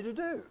you want me to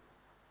do?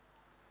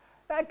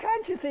 Now,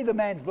 can't you see the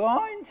man's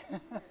blind?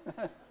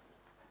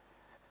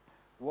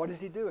 What is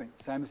he doing?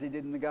 Same as he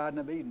did in the Garden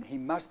of Eden. He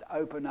must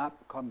open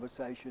up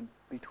conversation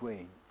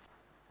between.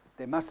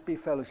 There must be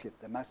fellowship.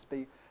 There must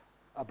be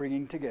a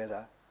bringing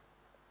together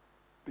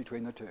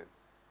between the two.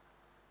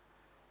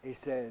 He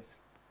says,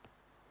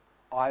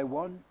 I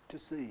want to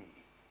see.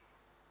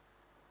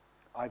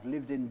 I've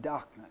lived in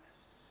darkness.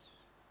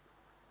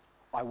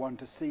 I want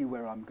to see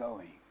where I'm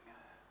going.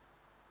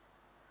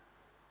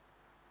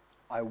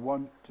 I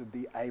want to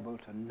be able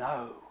to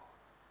know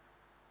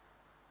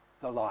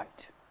the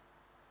light.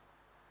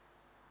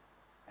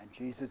 And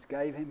Jesus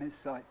gave him his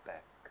sight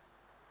back.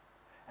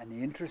 And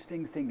the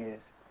interesting thing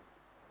is,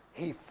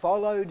 he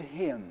followed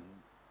him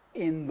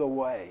in the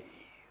way.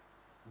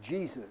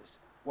 Jesus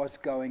was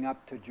going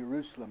up to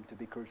Jerusalem to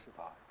be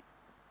crucified.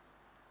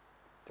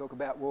 Talk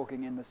about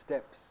walking in the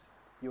steps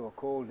you are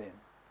called in.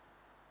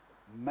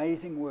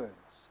 Amazing words.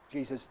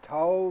 Jesus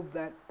told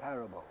that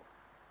parable,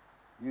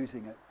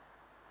 using it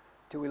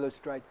to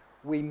illustrate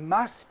we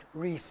must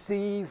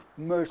receive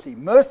mercy.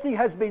 Mercy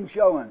has been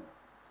shown.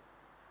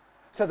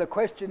 So the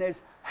question is,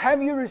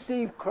 have you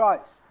received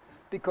Christ?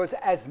 Because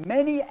as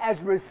many as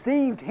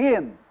received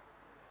him,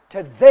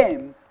 to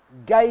them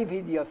gave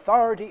he the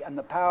authority and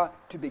the power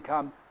to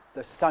become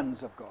the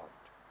sons of God.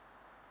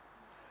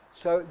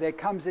 So there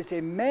comes this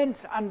immense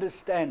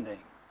understanding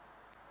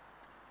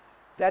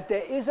that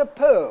there is a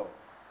pearl,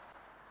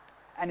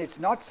 and it's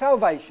not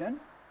salvation,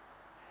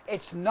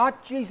 it's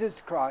not Jesus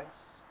Christ.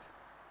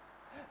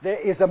 There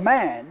is a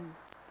man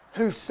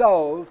who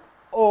sold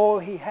all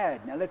he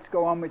had. Now let's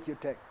go on with your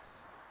text.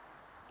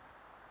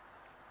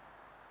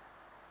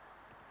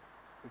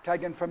 We're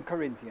taken from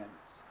Corinthians.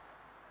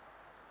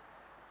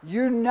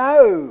 You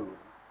know,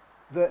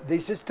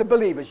 this is to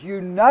believers,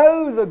 you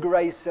know the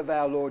grace of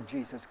our Lord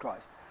Jesus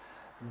Christ.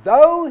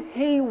 Though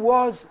he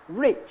was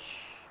rich.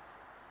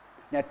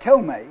 Now tell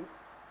me,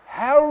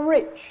 how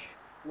rich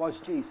was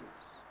Jesus?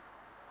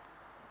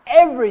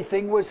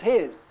 Everything was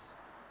his.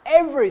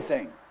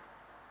 Everything.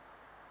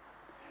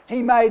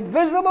 He made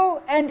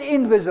visible and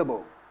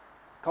invisible.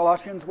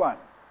 Colossians 1.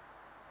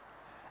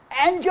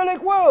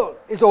 Angelic world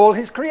is all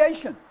his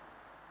creation.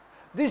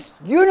 This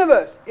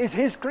universe is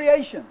his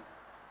creation.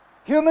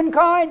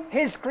 Humankind,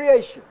 his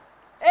creation.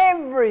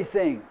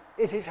 Everything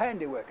is his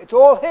handiwork. It's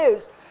all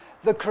his.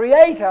 The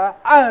Creator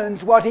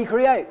owns what he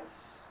creates.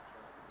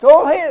 It's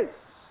all his.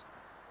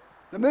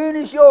 The moon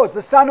is yours,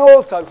 the sun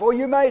also, for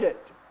you made it.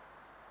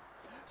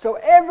 So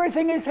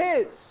everything is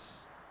his.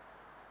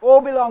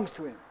 All belongs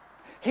to him.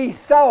 He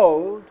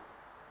sold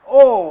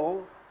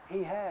all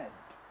he had.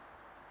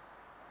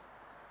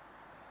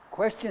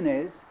 Question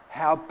is,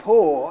 how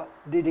poor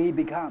did he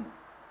become?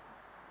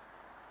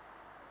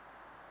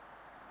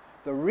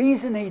 The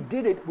reason he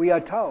did it, we are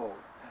told,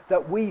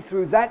 that we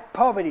through that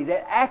poverty,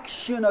 that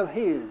action of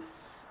his,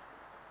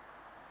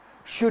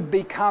 should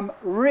become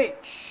rich.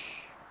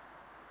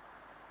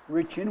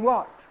 Rich in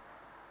what?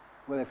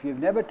 Well, if you've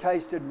never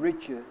tasted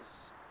riches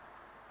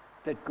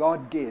that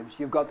God gives,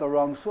 you've got the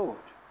wrong sort.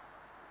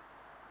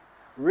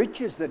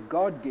 Riches that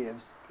God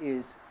gives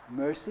is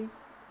mercy.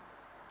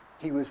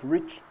 He was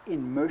rich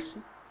in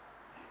mercy.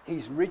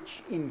 He's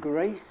rich in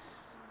grace.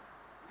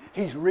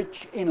 He's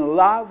rich in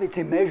love. It's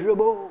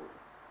immeasurable.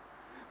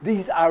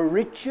 These are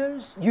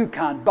riches you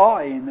can't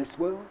buy in this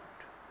world.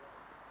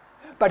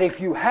 But if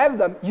you have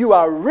them, you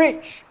are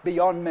rich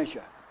beyond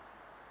measure.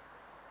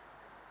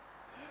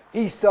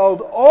 He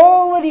sold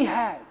all that he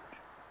had.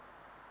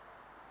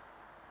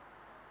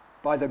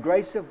 By the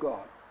grace of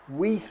God,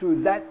 we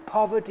through that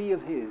poverty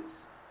of his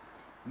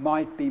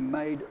might be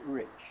made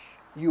rich.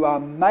 You are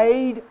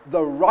made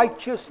the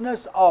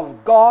righteousness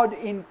of God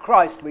in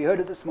Christ. We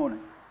heard it this morning.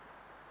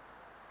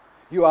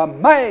 You are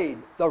made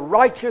the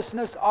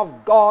righteousness of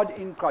God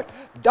in Christ.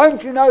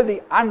 Don't you know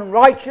the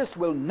unrighteous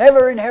will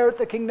never inherit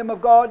the kingdom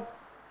of God?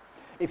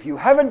 If you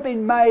haven't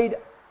been made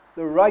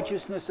the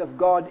righteousness of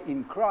God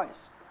in Christ,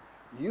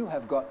 you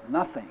have got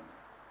nothing.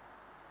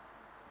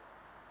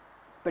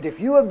 But if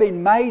you have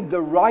been made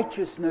the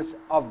righteousness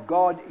of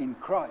God in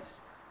Christ,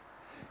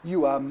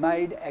 you are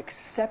made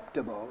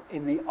acceptable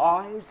in the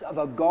eyes of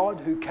a God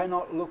who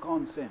cannot look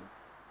on sin.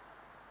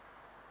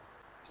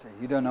 You say,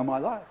 you don't know my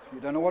life. You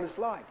don't know what it's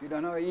like. You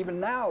don't know even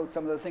now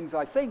some of the things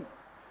I think.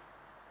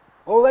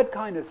 All that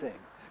kind of thing.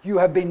 You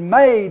have been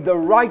made the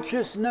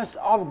righteousness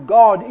of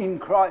God in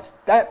Christ.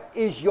 That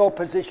is your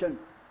position.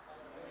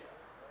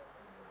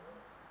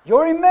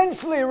 You're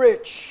immensely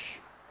rich.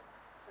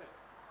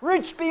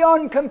 Rich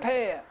beyond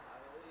compare.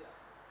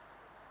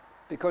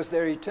 Because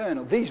they're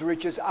eternal. These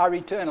riches are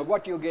eternal.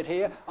 What you'll get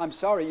here, I'm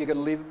sorry, you're going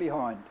to leave it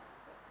behind.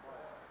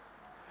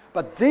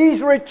 But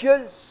these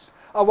riches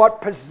are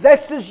what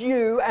possesses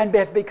you and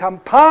has become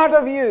part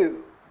of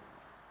you.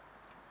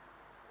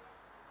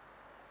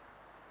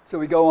 So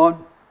we go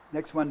on.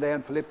 Next one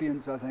down,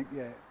 Philippians, I think,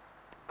 yeah.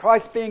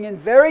 Christ being in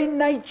very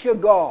nature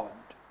God,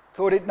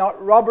 thought it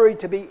not robbery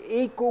to be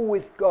equal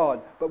with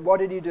God. But what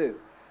did he do?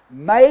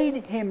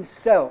 Made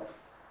himself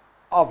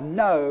of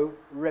no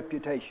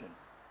reputation.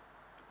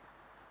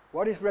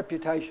 What is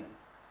reputation?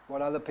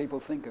 What other people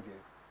think of you.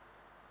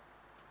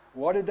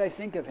 What did they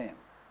think of him?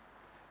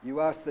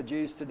 You ask the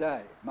Jews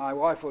today. My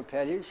wife will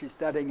tell you, she's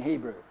studying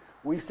Hebrew.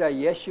 We say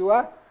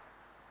Yeshua,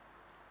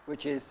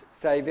 which is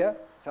Saviour,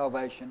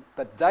 salvation.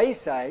 But they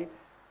say,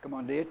 come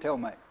on dear, tell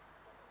me.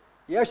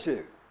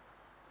 Yeshu.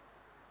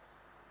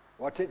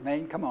 What's it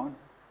mean? Come on.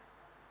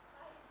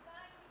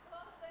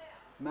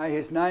 May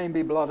his name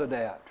be blotted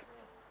out.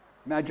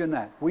 Imagine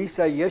that. We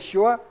say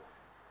Yeshua,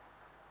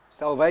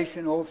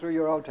 salvation all through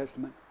your Old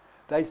Testament.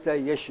 They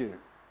say Yeshu,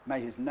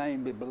 may his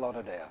name be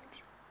blotted out.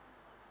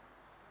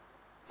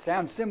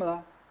 Sounds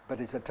similar, but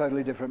it's a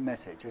totally different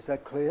message. Is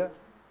that clear?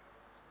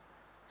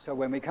 So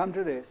when we come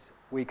to this,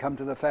 we come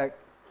to the fact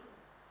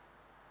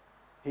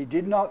he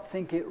did not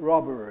think it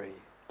robbery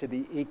to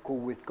be equal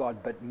with God,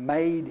 but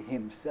made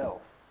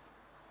himself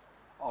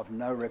of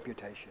no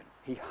reputation.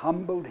 He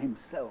humbled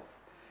himself.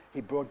 He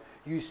brought,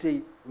 you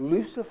see,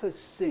 Lucifer's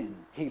sin,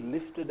 he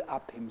lifted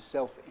up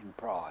himself in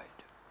pride.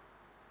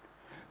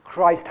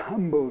 Christ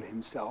humbled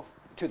himself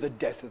to the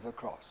death of the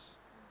cross.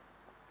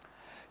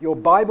 Your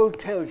Bible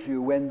tells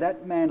you when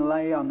that man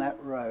lay on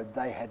that road,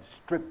 they had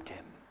stripped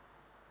him.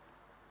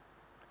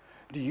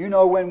 Do you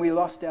know when we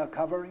lost our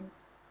covering?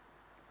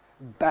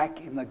 Back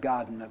in the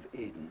Garden of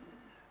Eden.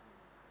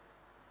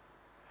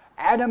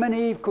 Adam and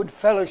Eve could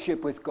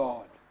fellowship with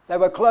God. They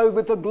were clothed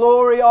with the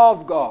glory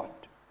of God.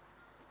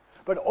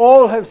 But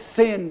all have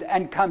sinned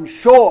and come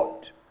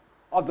short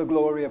of the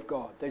glory of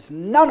God. There's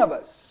none of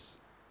us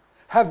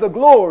have the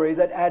glory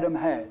that Adam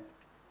had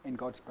in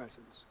God's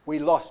presence. We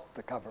lost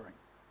the covering.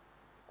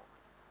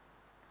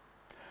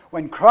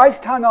 When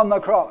Christ hung on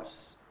the cross,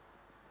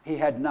 he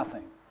had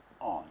nothing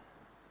on.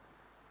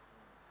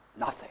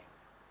 Nothing.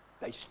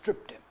 They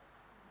stripped him.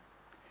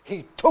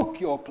 He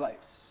took your place.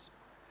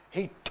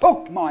 He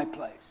took my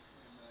place.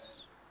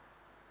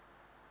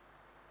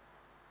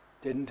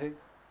 Didn't he?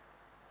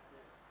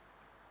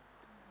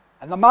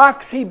 And the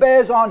marks he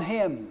bears on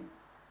him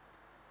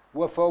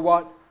were for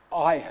what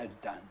I had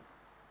done.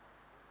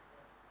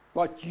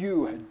 What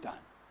you had done.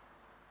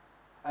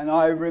 And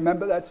I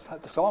remember that's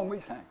the song we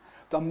sang.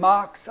 The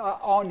marks are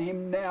on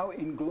him now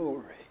in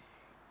glory.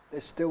 They're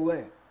still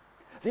there.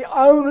 The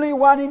only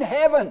one in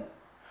heaven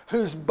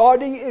whose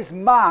body is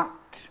marked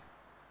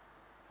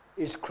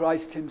is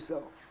Christ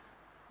himself.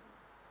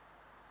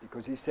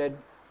 Because he said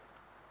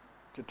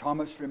to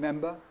Thomas,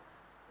 remember,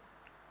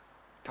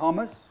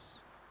 Thomas,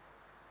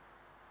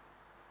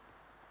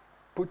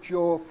 put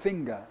your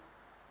finger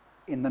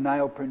in the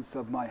nail prints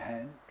of my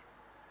hand.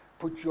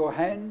 Put your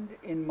hand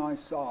in my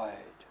side.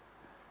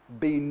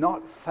 Be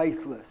not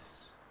faithless,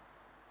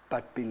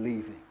 but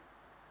believing.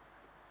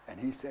 And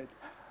he said,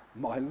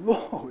 my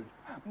Lord,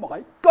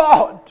 my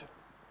God.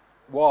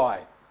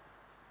 Why?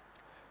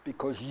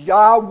 Because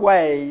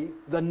Yahweh,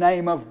 the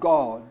name of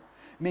God,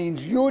 means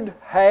Yud,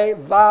 He,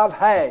 Vav,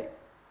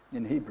 He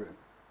in Hebrew.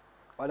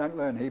 I don't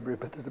learn Hebrew,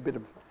 but there's a bit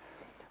of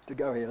to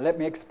go here. Let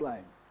me explain.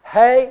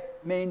 He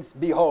means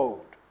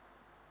behold.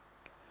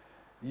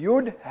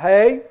 Yud,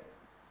 He,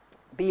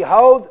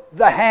 behold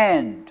the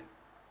hand.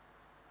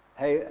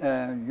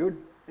 Yud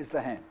is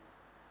the hand.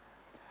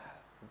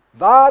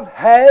 Vav,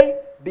 He,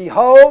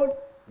 behold,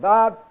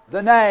 Vav,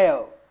 the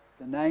nail.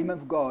 The name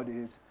of God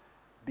is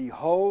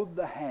behold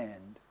the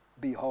hand,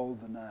 behold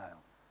the nail.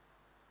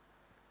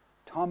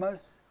 Thomas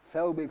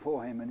fell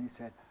before him and he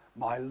said,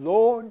 my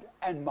Lord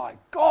and my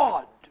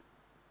God.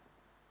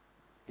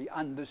 He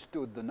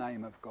understood the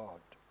name of God.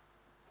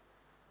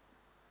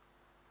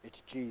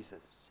 It's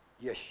Jesus,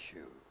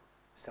 Yeshu,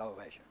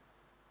 salvation.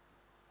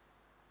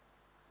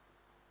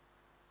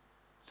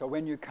 So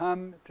when you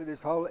come to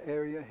this whole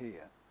area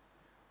here,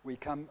 we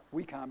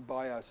can't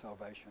buy our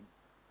salvation.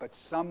 But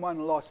someone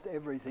lost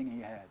everything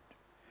he had.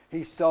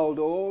 He sold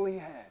all he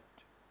had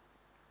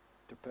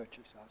to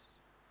purchase us.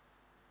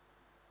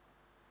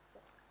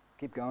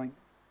 Keep going.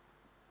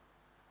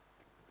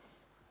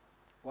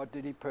 What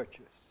did he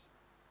purchase?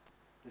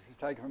 This is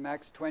taken from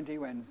Acts 20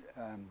 when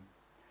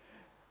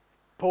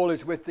Paul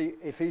is with the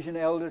Ephesian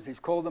elders. He's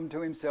called them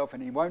to himself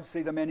and he won't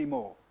see them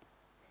anymore.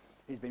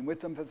 He's been with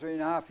them for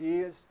 3.5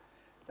 years.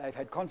 They've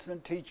had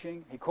constant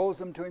teaching. He calls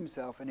them to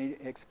himself and he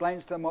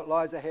explains to them what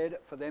lies ahead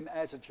for them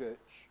as a church.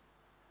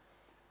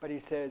 But he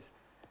says,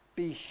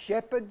 be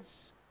shepherds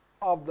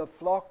of the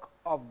flock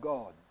of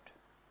God.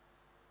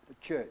 The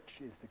church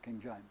is the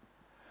King James.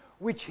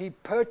 Which he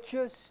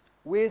purchased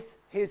with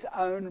his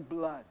own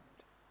blood.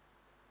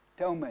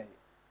 Tell me,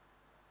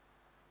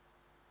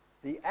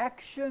 the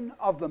action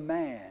of the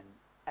man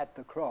at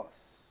the cross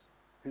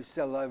who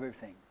sold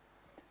everything,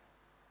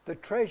 the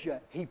treasure,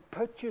 he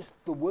purchased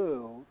the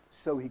world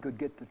so he could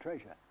get the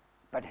treasure.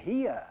 But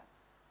here,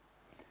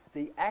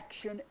 the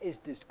action is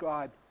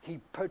described, he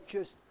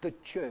purchased the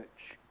church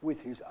with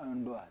his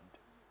own blood.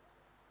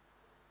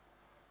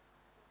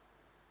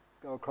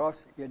 Go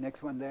across, your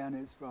next one down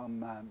is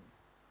from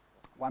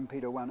 1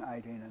 Peter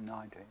 1:18 and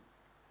 19.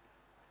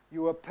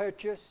 You were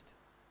purchased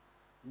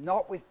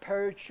not with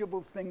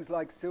perishable things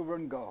like silver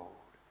and gold.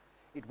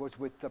 It was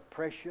with the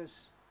precious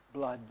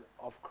blood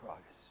of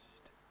Christ.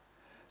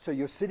 So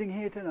you're sitting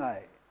here today.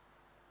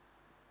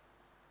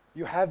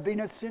 You have been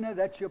a sinner,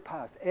 that's your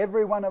past.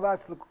 Every one of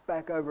us look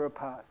back over a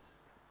past.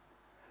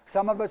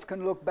 Some of us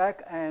can look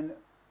back and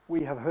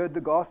we have heard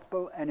the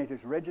gospel and it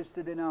is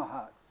registered in our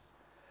hearts.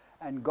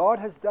 And God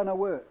has done a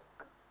work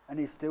and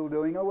He's still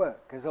doing a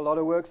work. There's a lot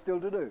of work still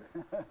to do.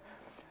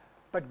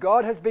 But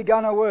God has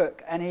begun a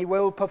work and He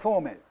will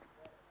perform it.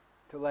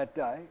 Till that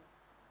day,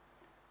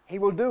 He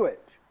will do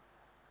it.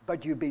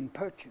 But you've been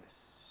purchased.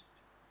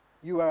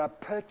 You are a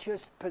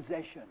purchased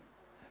possession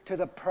to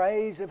the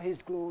praise of His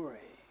glory.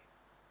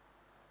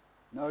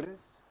 Notice,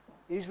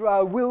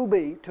 Israel will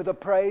be to the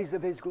praise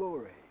of His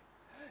glory.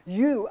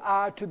 You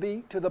are to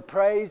be to the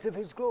praise of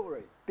His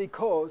glory,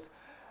 because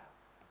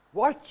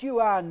what you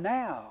are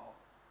now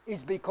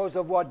is because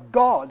of what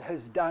God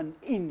has done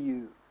in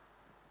you.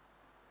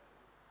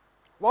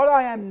 What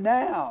I am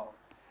now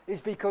is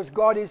because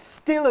God is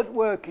still at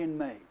work in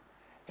me.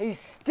 He's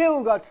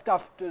still got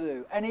stuff to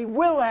do, and He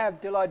will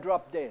have till I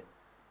drop dead.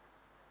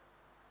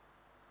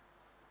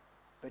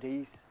 But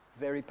He's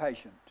very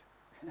patient.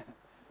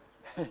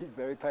 He's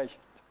very patient.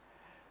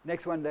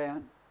 Next one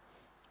down.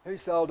 Who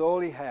sold all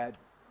he had?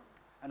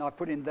 And I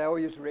put in, thou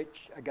is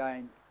rich,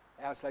 again,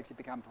 our sakes he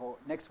become poor.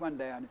 Next one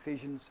down,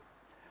 Ephesians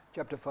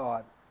chapter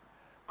 5.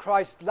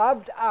 Christ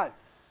loved us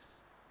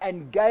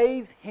and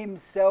gave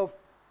Himself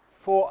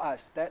for us.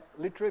 That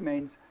literally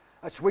means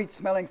a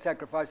sweet-smelling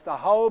sacrifice. The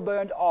whole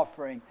burnt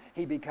offering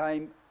He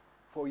became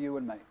for you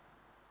and me.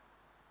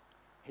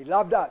 He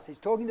loved us. He's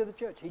talking to the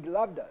church. He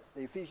loved us,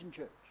 the Ephesian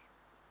church,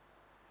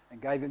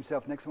 and gave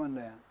Himself. Next one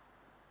down.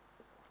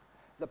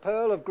 The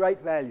pearl of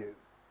great value.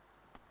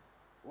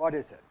 What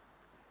is it?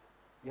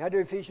 You had to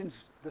Ephesians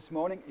this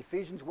morning,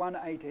 Ephesians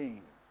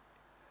 1:18.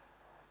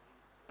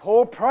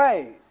 Paul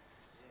prays.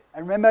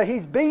 And remember,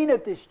 he's been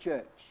at this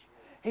church.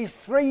 He's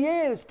 3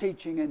 years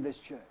teaching in this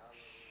church.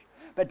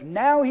 But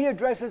now he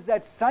addresses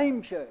that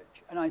same church.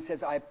 And he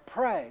says, I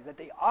pray that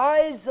the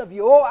eyes of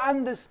your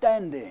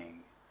understanding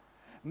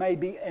may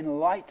be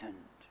enlightened,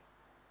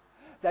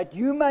 that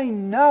you may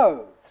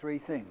know 3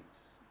 things.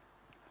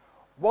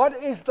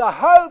 What is the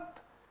hope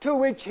to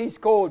which He's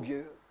called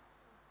you?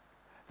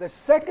 The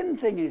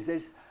second thing is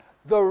this,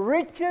 the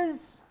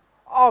riches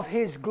of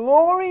His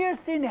glorious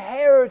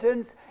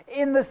inheritance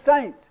in the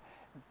saints.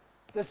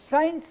 The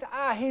saints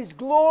are His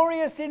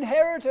glorious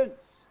inheritance.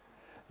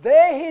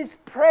 They're His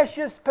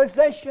precious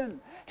possession.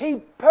 He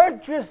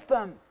purchased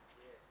them.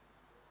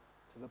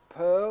 So the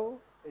pearl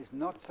is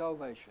not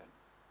salvation.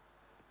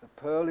 The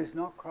pearl is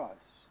not Christ.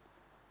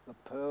 The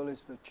pearl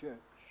is the church.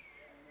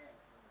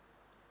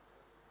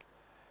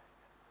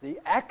 The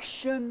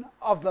action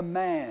of the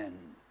man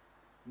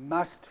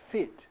must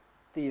fit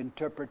the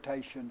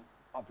interpretation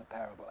of the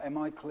parable. Am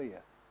I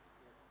clear?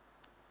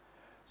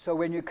 So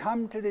when you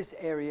come to this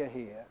area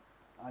here,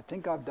 I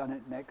think I've done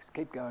it next.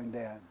 Keep going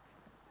down.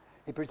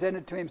 He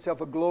presented to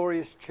Himself a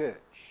glorious church.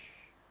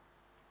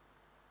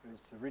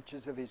 It's the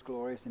riches of His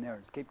glorious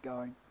inheritance. Keep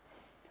going.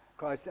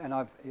 Christ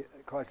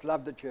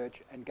loved the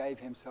church and gave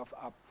Himself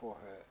up for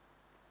her.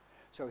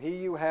 So here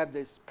you have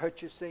this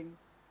purchasing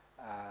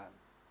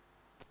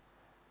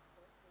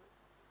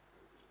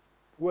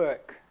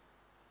work,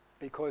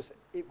 because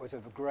it was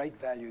of great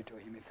value to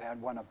Him. He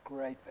found one of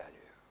great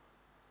value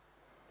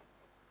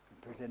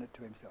and presented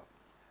to Himself.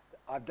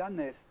 I've done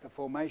this, the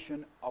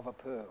formation of a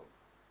pearl.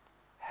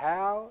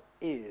 How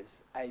is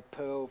a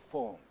pearl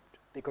formed?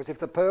 Because if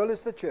the pearl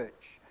is the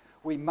church,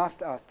 we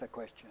must ask the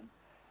question,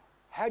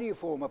 how do you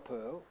form a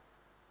pearl?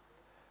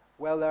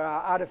 Well, there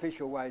are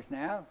artificial ways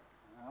now,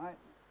 right?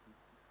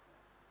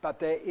 But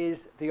there is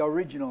the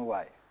original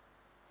way.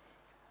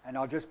 And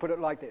I'll just put it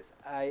like this.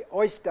 A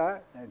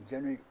oyster, a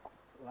generally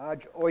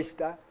large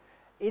oyster,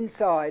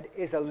 inside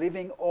is a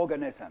living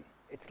organism.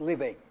 It's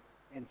living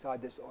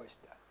inside this oyster.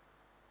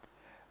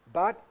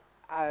 But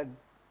a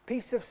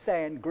piece of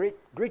sand,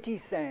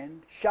 gritty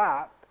sand,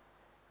 sharp,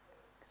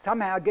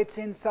 somehow gets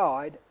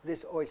inside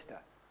this oyster.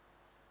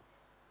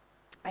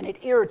 And it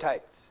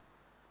irritates.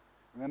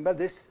 Remember,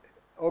 this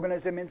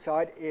organism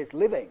inside is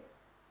living.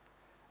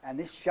 And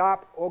this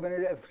sharp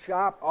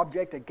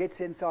object that gets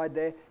inside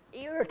there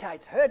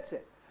irritates, hurts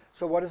it.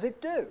 So what does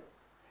it do?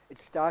 It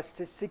starts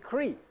to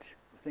secrete,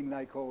 the thing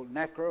they call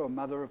nacre or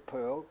mother of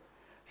pearl,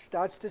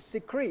 starts to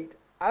secrete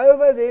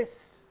over this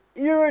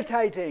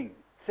irritating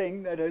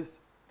thing that is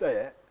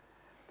there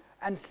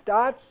and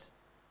starts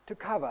to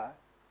cover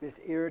this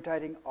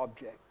irritating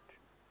object.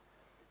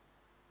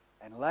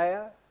 And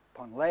layer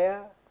upon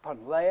layer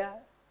upon layer,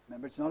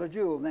 remember it's not a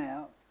jewel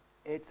now,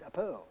 it's a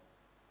pearl.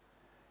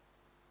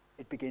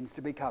 It begins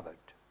to be covered.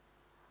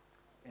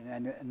 In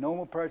a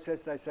normal process,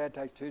 they say it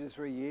takes 2 to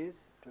 3 years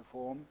to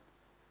form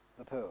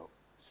the pearl.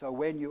 So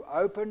when you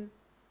open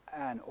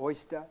an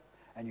oyster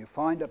and you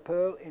find a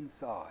pearl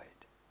inside,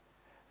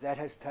 that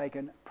has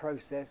taken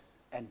process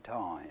and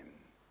time.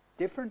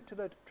 Different to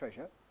the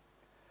treasure,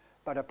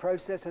 but a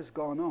process has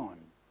gone on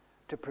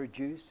to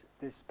produce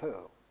this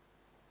pearl.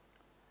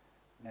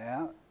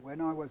 Now,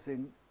 when I was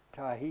in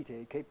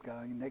Tahiti, keep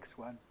going, next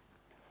one.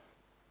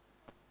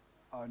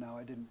 Oh no,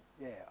 I didn't.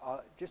 Yeah,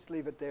 I'll just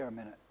leave it there a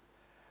minute.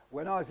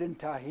 When I was in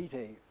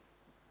Tahiti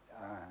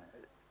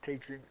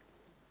teaching,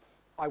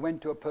 I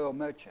went to a pearl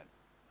merchant.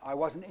 I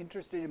wasn't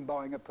interested in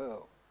buying a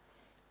pearl,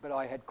 but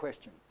I had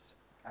questions.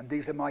 And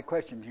these are my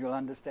questions, you'll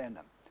understand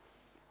them.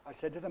 I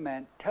said to the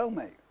man, tell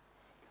me,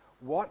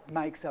 what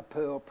makes a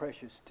pearl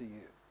precious to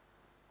you?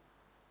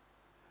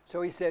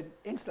 So he said,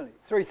 instantly,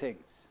 3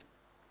 things.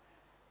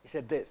 He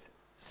said this: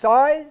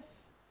 size,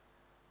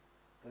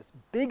 the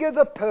bigger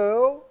the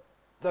pearl,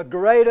 the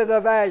greater the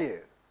value.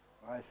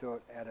 I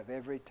thought, out of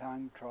every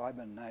tongue, tribe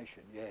and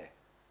nation, yeah.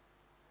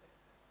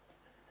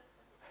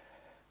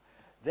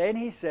 Then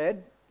he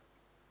said,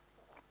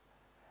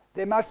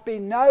 there must be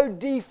no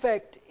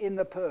defect in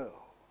the pearl.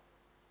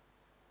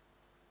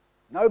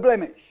 No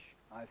blemish.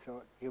 I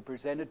thought, he'll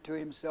present it to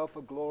himself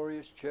a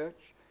glorious church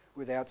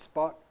without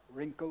spot,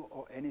 wrinkle,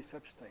 or any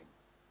such thing.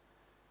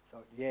 I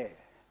thought, yeah,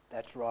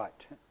 that's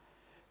right.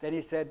 Then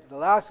he said, the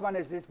last one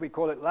is this, we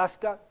call it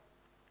luster.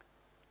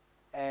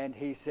 And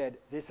he said,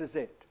 this is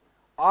it.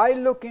 I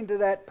look into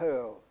that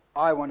pearl,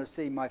 I want to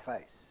see my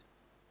face.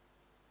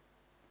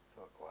 I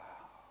thought, wow.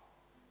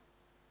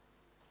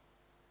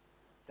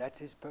 That's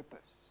his purpose.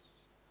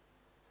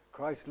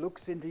 Christ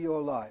looks into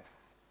your life,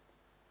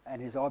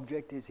 and his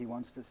object is he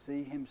wants to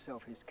see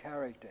himself, his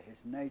character, his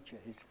nature,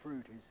 his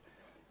fruit,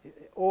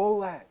 all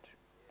that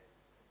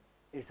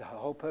is the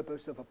whole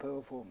purpose of a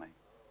pearl forming.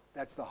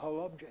 That's the whole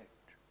object.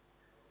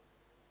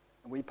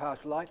 And we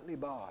pass lightly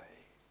by.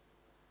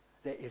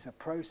 There is a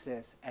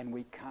process and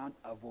we can't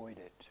avoid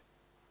it.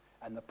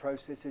 And the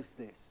process is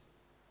this.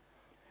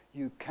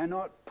 You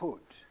cannot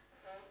put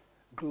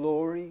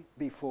glory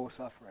before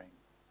suffering.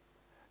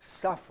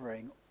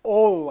 Suffering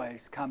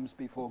always comes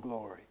before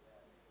glory.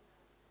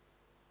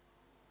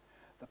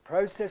 The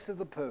process of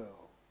the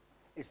pearl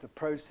is the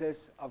process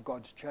of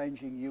God's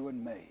changing you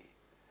and me.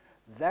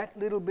 That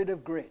little bit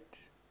of grit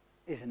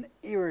is an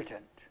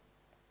irritant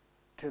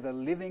to the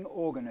living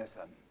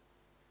organism,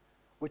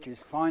 which is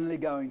finally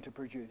going to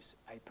produce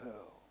a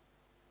pearl.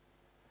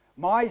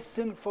 My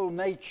sinful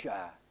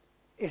nature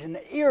is an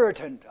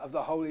irritant of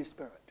the Holy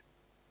Spirit.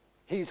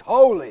 He's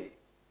holy.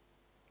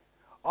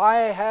 I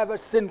have a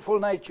sinful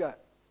nature.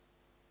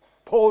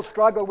 Paul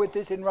struggled with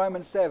this in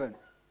Romans 7.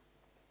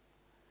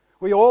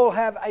 We all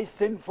have a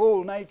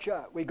sinful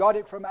nature. We got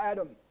it from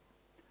Adam.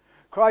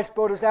 Christ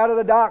brought us out of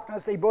the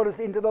darkness. He brought us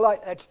into the light.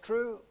 That's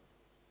true.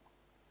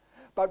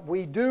 But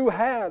we do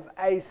have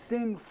a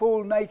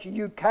sinful nature.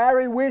 You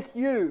carry with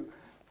you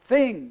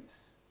things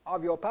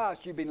of your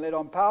past. You've been led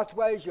on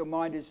pathways. Your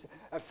mind is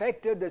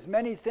affected. There's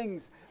many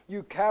things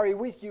you carry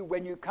with you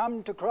when you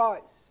come to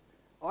Christ.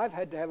 I've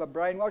had to have a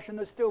brainwash, and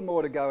there's still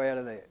more to go out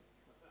of there.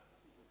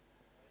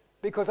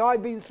 Because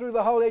I've been through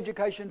the whole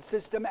education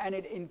system, and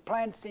it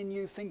implants in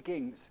you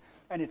thinkings.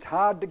 And it's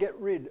hard to get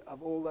rid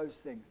of all those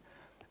things.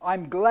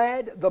 I'm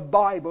glad the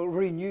Bible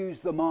renews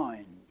the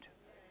mind.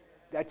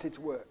 That's its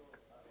work.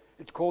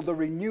 It's called the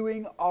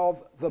renewing of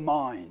the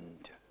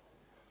mind.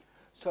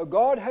 So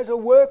God has a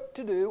work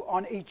to do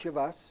on each of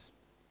us.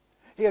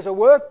 He has a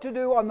work to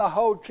do on the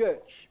whole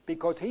church,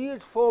 because he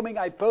is forming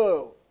a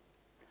pearl.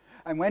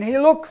 And when he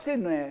looks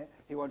in there,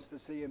 he wants to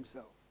see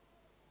himself.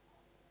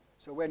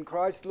 So when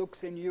Christ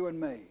looks in you and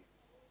me,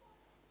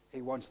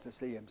 he wants to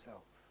see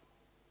himself.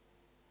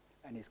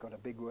 And he's got a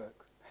big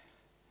work.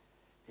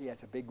 He has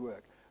a big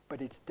work. But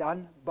it's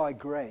done by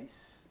grace,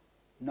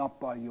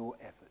 not by your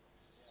efforts.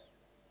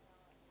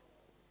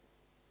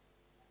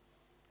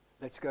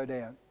 Let's go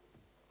down.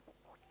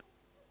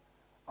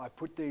 I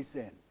put these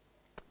in.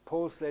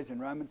 Paul says in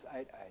Romans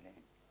 8:18,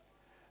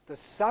 the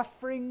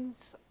sufferings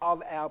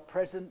of our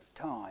present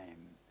time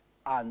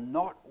are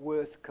not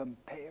worth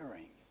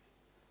comparing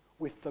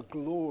with the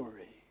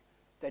glory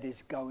that is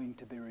going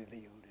to be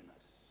revealed in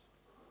us.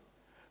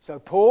 So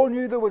Paul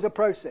knew there was a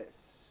process.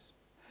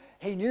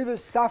 He knew the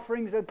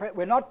sufferings.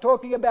 We're not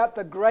talking about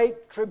the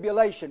great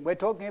tribulation. We're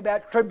talking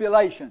about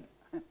tribulation.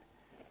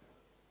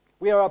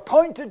 We are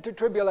appointed to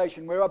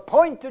tribulation. We're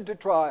appointed to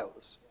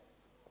trials.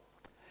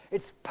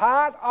 It's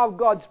part of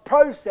God's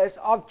process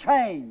of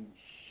change.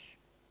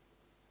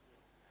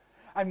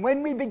 And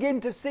when we begin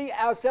to see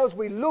ourselves,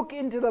 we look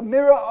into the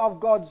mirror of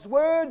God's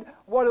Word,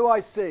 what do I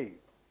see?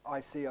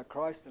 I see a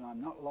Christ and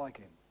I'm not like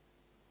Him.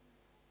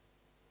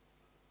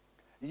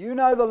 You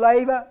know the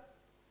laver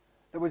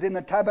that was in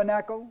the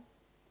tabernacle?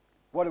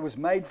 What it was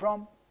made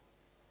from?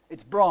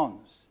 It's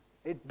bronze.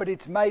 But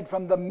it's made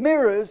from the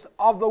mirrors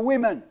of the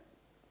women.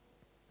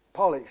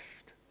 Polished,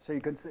 so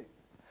you can see.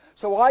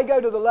 So I go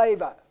to the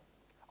laver.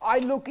 I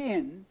look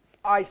in.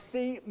 I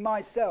see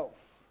myself.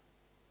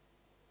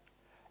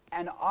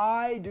 And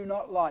I do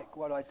not like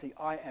what I see.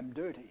 I am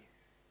dirty.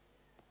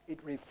 It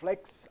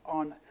reflects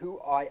on who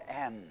I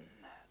am.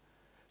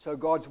 So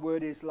God's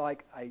Word is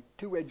like a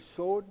two-edged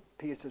sword,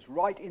 pierces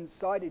right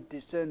inside. It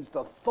discerns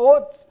the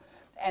thoughts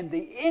and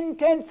the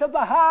intents of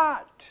the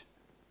heart.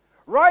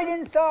 Right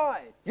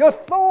inside. Your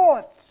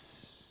thoughts.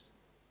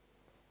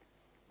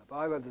 The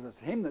Bible, there's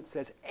a hymn that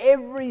says,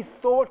 every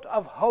thought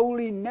of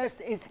holiness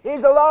is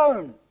His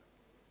alone.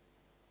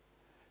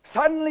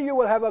 Suddenly you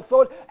will have a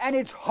thought, and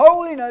it's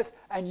holiness,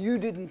 and you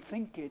didn't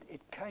think it. It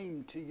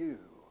came to you.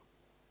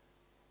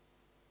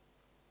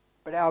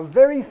 But our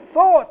very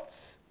thoughts,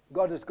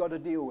 God has got to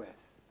deal with.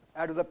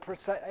 Out of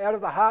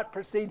the heart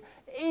proceed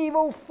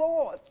evil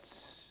thoughts.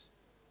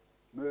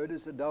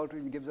 Murders,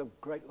 adultery, and gives a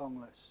great long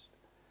list.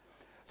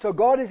 So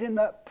God is in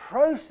the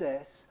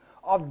process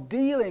of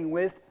dealing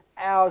with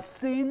our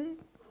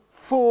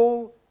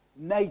sinful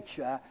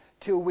nature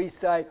till we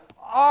say,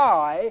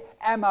 I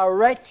am a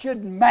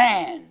wretched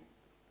man.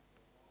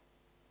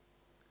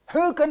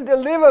 Who can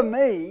deliver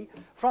me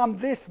from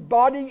this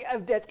body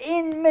of death?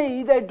 In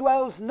me there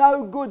dwells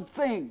no good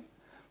thing.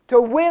 To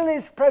will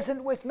is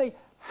present with me.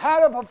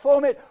 How to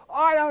perform it,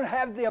 I don't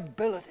have the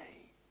ability.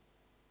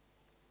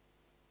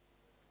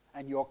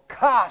 And you're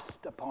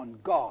cast upon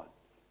God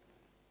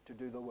to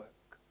do the work.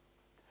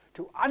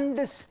 To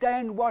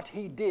understand what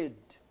He did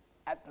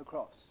at the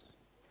cross.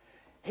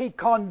 He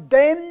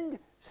condemned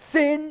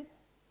sin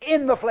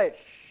in the flesh.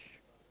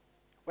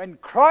 When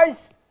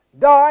Christ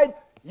died,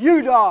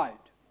 you died.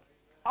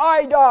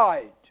 I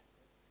died.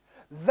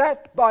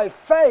 That by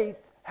faith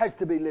has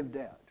to be lived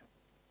out.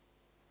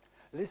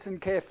 Listen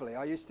carefully.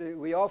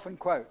 We often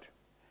quote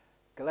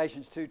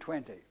Galatians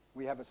 2:20.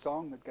 We have a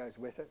song that goes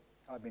with it.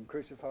 I've been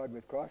crucified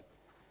with Christ.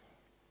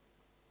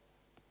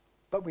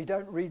 But we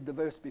don't read the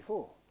verse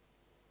before.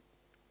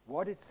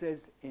 What it says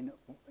in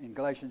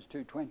Galatians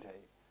 2:20,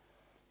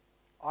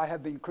 I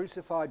have been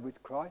crucified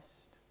with Christ.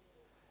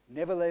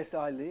 Nevertheless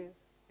I live.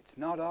 It's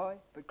not I,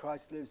 but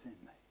Christ lives in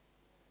me.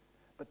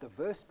 But the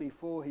verse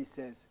before he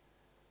says,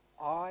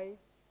 I,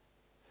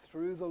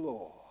 through the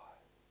law,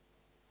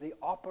 the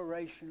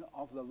operation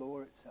of the law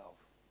itself,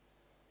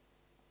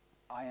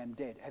 I am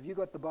dead. Have you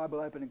got the Bible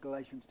open in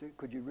Galatians 2?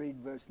 Could you read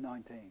verse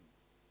 19?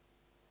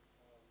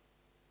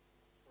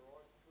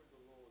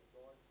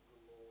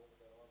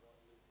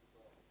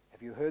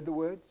 Have you heard the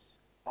words?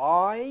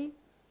 I,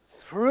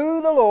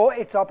 through the law,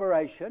 its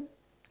operation,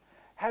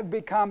 have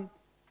become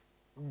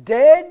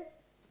dead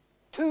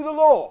to the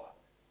law,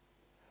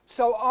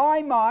 so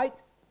I might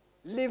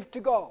live to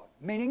God.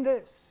 Meaning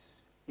this,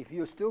 if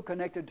you're still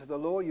connected to the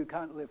law, you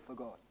can't live for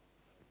God.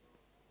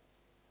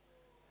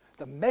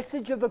 The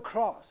message of the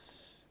cross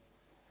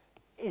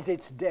is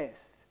its death.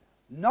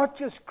 Not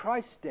just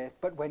Christ's death,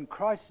 but when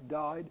Christ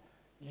died,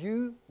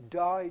 you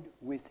died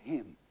with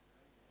Him.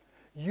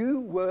 You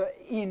were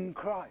in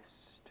Christ.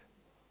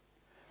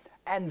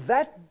 And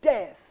that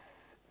death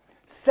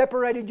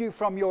separated you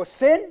from your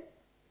sin,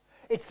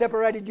 it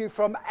separated you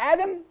from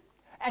Adam,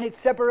 and it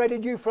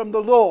separated you from the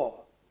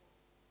law.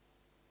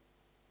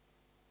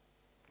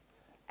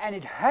 And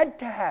it had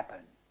to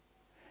happen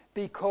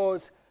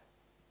because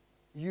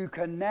you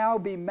can now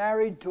be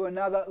married to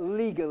another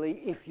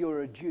legally if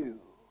you're a Jew.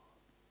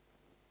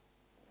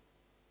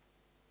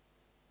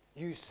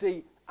 You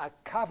see, a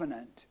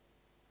covenant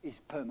is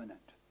permanent.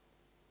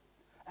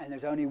 And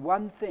there's only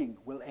one thing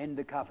will end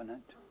the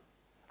covenant,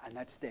 and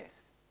that's death.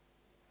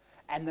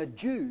 And the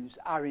Jews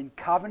are in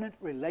covenant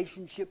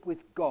relationship with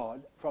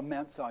God from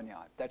Mount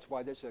Sinai. That's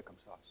why they're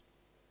circumcised.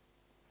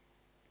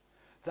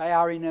 They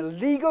are in a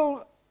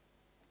legal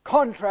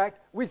contract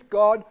with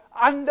God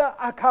under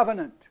a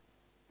covenant.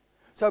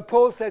 So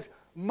Paul says,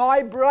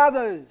 my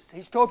brothers,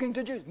 he's talking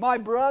to Jews, my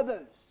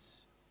brothers,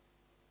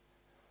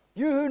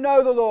 you who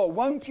know the law,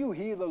 won't you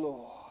hear the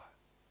law?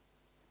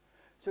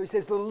 So he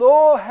says, the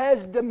law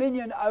has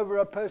dominion over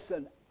a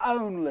person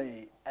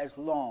only as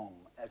long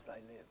as they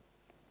live.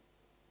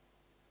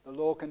 The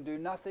law can do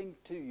nothing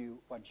to you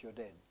once you're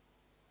dead.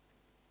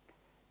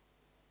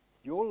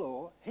 Your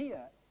law,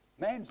 here,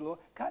 man's law,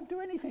 can't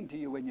do anything to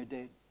you when you're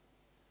dead.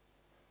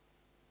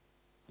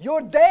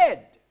 You're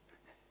dead.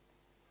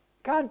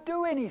 Can't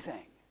do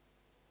anything.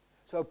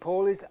 So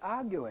Paul is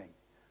arguing,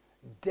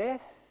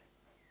 death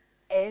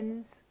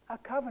ends a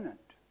covenant.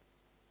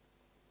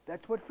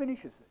 That's what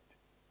finishes it.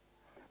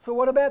 So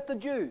what about the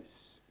Jews?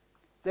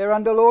 They're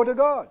under law to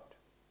God.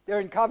 They're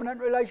in covenant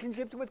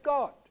relationships with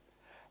God.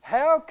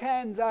 How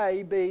can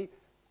they be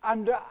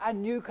under a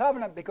new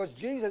covenant, because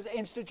Jesus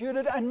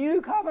instituted a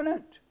new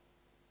covenant.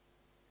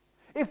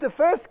 If the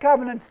first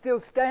covenant's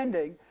still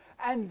standing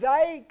and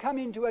they come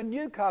into a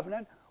new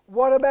covenant,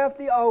 what about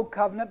the old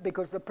covenant?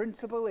 Because the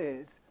principle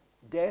is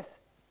death,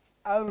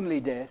 only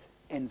death,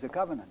 ends a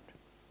covenant.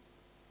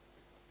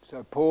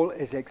 So Paul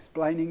is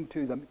explaining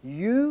to them,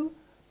 you,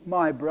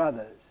 my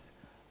brothers,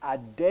 are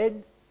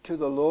dead to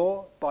the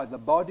law by the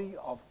body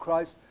of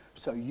Christ,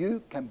 so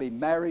you can be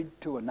married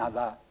to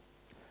another,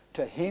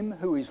 to him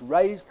who is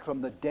raised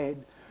from the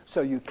dead,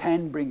 so you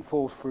can bring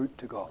forth fruit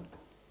to God.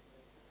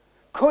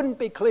 Couldn't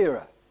be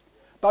clearer,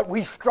 but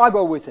we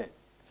struggle with it.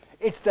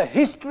 It's the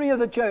history of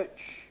the church.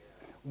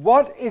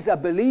 What is a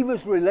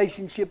believer's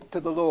relationship to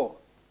the law,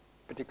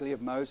 particularly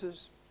of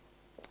Moses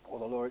or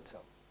the law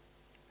itself?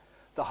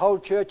 The whole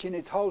church in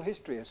its whole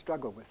history has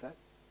struggled with that.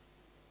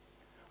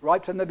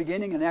 Right from the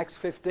beginning in Acts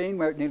 15,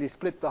 where it nearly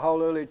split the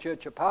whole early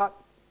church apart,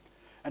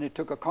 and it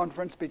took a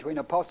conference between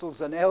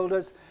apostles and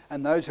elders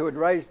and those who had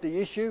raised the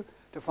issue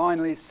to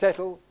finally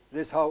settle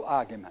this whole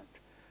argument.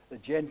 The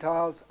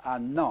Gentiles are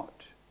not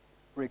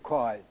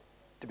required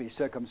to be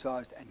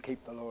circumcised and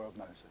keep the law of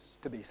Moses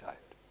to be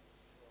saved.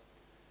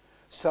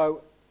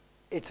 So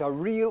it's a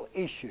real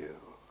issue.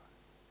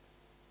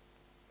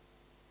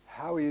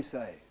 How are you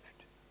saved?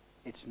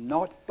 It's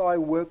not by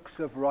works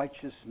of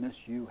righteousness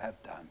you have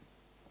done.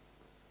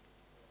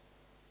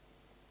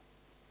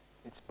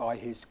 It's by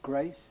his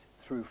grace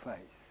through faith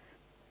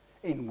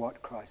in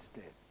what Christ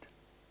did.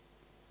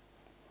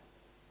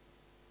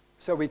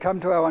 So we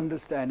come to our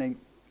understanding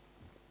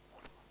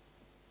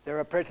there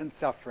are present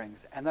sufferings,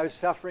 and those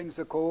sufferings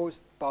are caused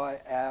by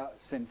our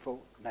sinful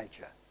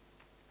nature.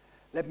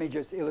 Let me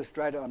just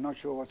illustrate it. I'm not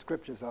sure what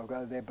scriptures I'll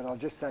go there, but I'll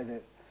just say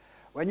this.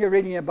 When you're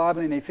reading your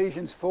Bible in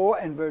Ephesians 4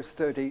 and verse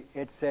 30,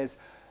 it says,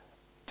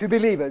 to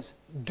believers,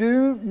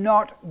 do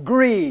not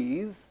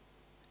grieve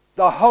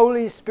the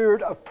Holy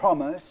Spirit of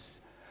promise,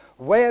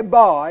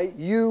 whereby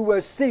you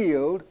were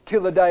sealed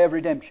till the day of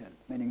redemption,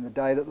 meaning the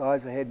day that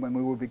lies ahead when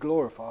we will be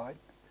glorified.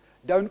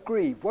 Don't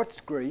grieve. What's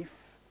grief?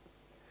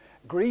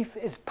 Grief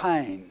is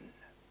pain.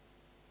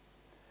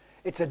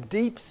 It's a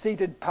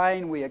deep-seated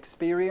pain we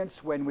experience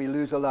when we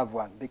lose a loved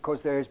one,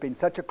 because there has been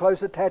such a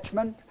close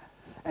attachment,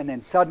 and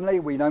then suddenly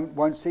we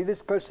won't see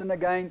this person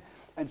again.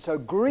 And so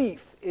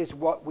grief is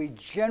what we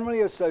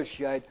generally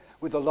associate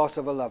with the loss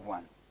of a loved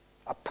one.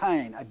 A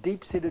pain, a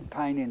deep-seated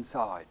pain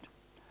inside.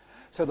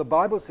 So the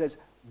Bible says,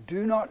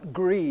 do not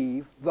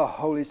grieve the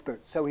Holy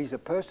Spirit. So he's a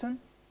person,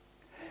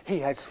 he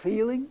has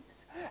feelings,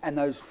 and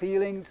those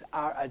feelings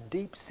are a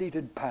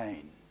deep-seated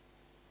pain.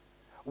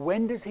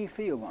 When does he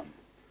feel them?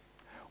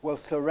 Well,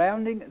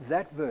 surrounding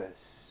that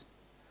verse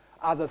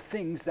are the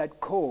things that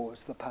cause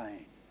the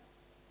pain.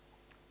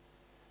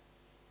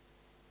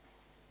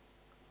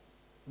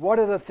 What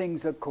are the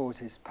things that cause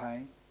his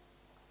pain?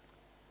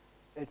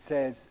 It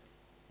says,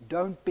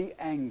 don't be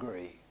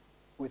angry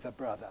with a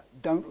brother.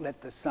 Don't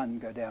let the sun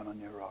go down on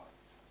your wrath.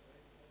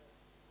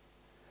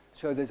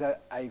 So there's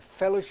a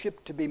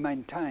fellowship to be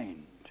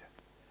maintained.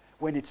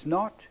 When it's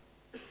not,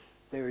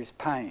 there is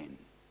pain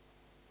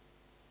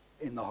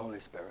in the Holy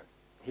Spirit.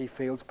 He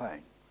feels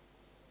pain.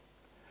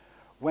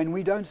 When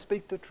we don't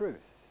speak the truth,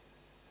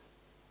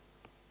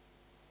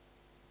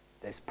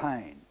 there's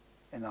pain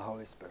in the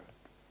Holy Spirit.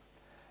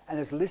 And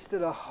it's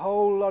listed a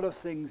whole lot of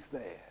things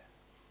there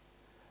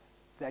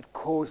that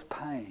cause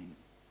pain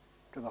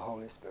to the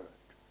Holy Spirit.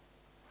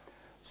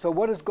 So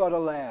what does God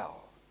allow?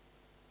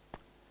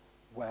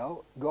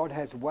 Well, God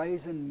has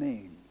ways and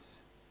means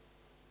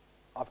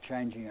of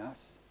changing us,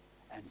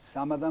 and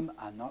some of them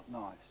are not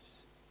nice.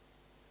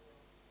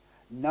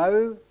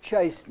 No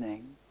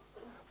chastening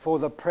for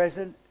the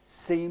present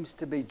seems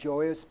to be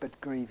joyous but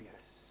grievous.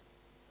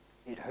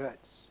 It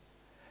hurts.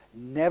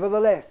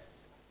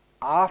 Nevertheless,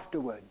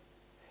 afterward,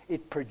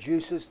 it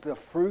produces the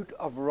fruit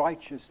of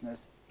righteousness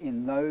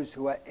in those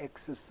who are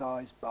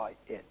exercised by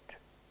it.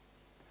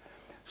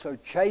 So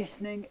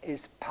chastening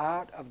is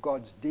part of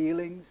God's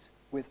dealings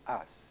with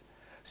us,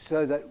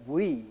 so that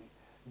we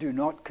do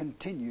not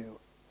continue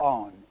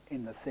on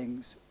in the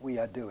things we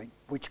are doing,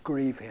 which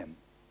grieve him.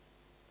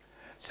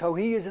 So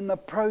he is in the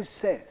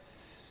process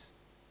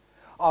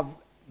of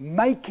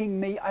making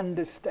me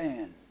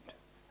understand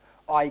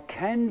I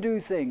can do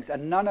things,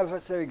 and none of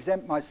us are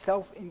exempt,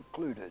 myself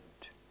included,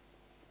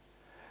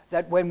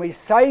 that when we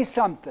say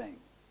something,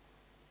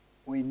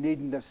 we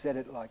needn't have said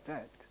it like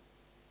that.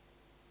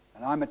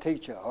 And I'm a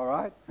teacher, all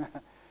right?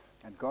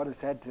 And God has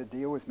had to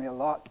deal with me a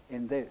lot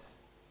in this.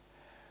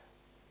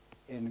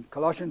 In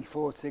Colossians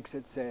 4:6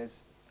 it says,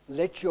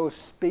 let your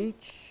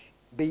speech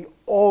be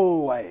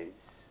always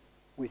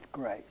with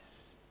grace,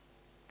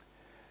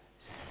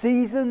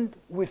 seasoned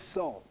with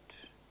salt,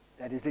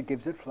 that is, it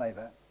gives it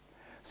flavour,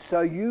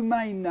 so you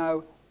may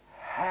know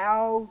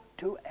how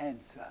to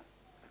answer.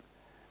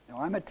 Now,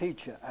 I'm a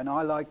teacher, and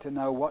I like to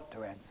know what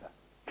to answer.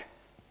 It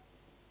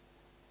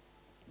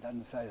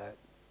doesn't say that.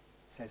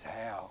 It says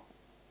how.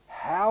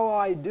 How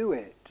I do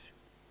it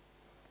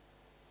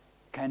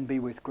can be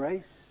with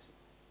grace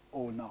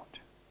or not.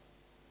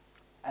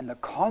 And the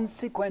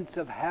consequence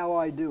of how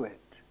I do it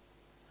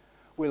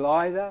will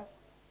either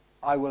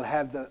I will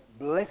have the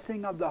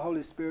blessing of the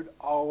Holy Spirit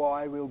or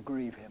I will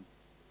grieve him.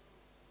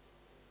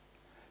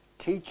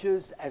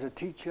 Teachers, as a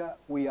teacher,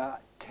 we are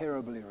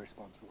terribly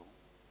responsible.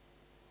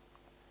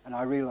 And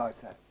I realise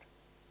that.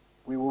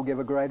 We will give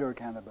a greater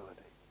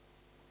accountability.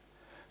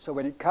 So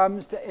when it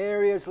comes to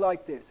areas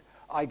like this,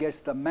 I guess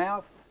the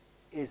mouth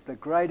is the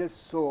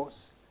greatest source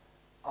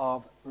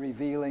of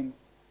revealing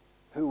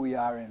who we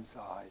are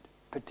inside,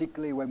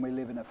 particularly when we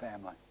live in a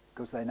family,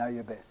 because they know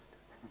you best.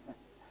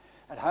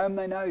 At home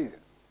they know you.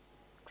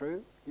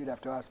 True? You'd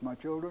have to ask my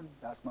children,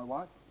 ask my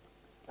wife.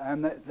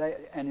 And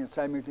the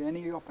same with any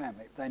of your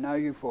family. They know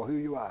you for who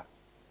you are.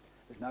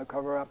 There's no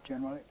cover-up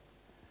generally.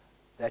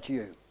 That's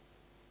you.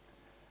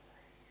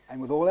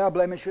 And with all our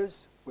blemishes,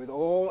 with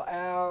all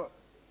our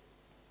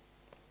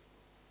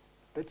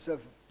bits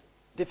of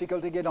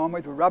difficult to get on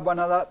with, we rub one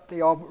another up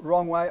the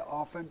wrong way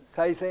often,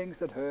 say things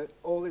that hurt,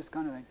 all this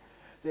kind of thing.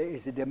 There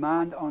is a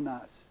demand on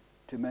us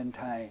to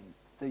maintain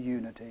the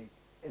unity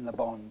in the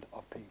bond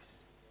of peace.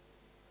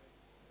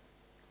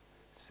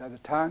 So the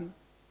tongue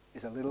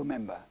is a little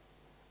member,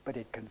 but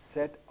it can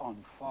set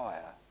on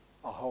fire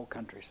a whole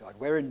countryside.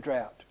 We're in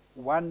drought.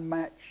 One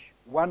match,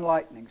 one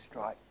lightning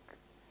strike,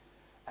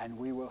 and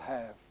we will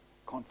have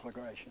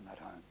conflagration at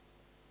home.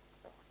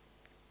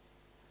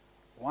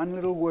 One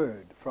little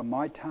word from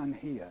my tongue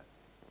here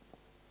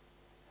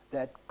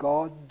that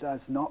God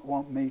does not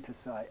want me to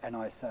say, and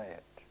I say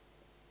it,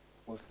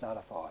 will start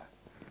a fire.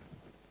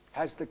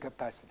 Has the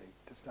capacity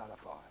to start a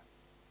fire.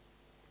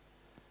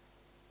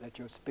 Let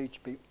your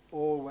speech be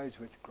always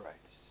with grace.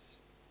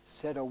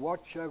 Set a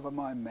watch over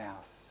my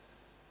mouth.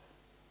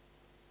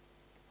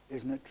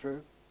 Isn't it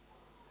true?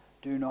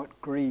 Do not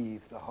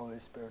grieve the Holy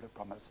Spirit of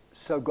promise.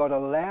 So God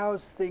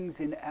allows things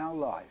in our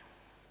life.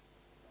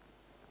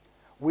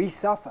 We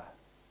suffer.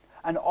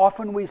 And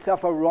often we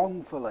suffer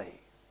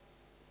wrongfully.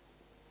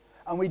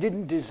 And we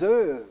didn't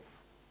deserve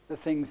the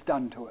things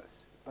done to us.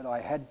 But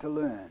I had to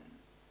learn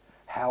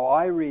how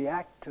I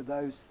react to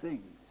those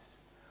things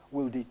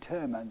will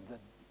determine the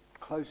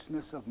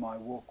closeness of my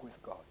walk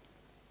with God.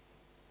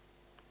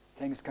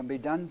 Things can be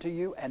done to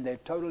you and they're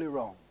totally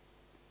wrong.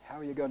 How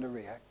are you going to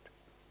react?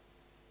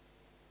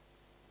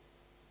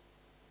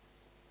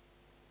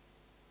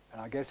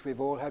 And I guess we've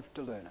all had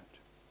to learn it.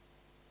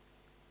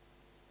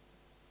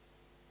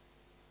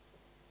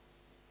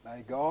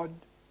 May God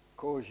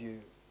cause you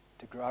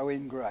to grow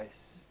in grace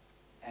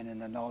and in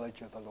the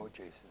knowledge of the Lord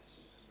Jesus.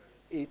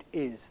 It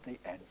is the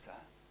answer.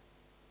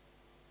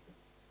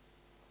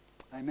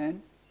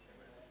 Amen?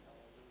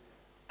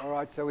 All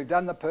right, so we've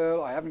done the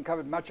pearl. I haven't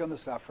covered much on the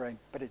suffering,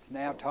 but it's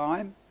now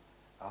time.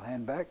 I'll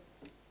hand back.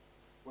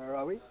 Where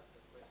are we?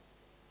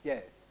 Yeah.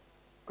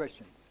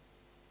 Questions?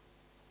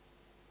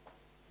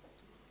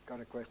 Got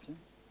a question?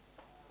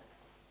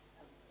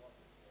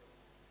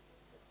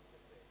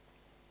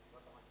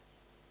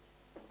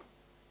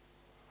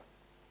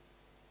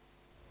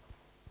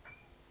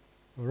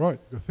 All right,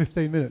 we've got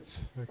 15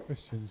 minutes. No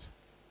questions.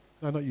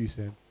 No, not you,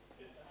 Sam.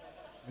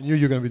 I knew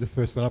you were going to be the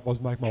first one up. I was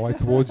making my way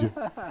towards you.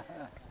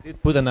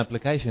 Did put an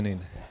application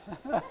in.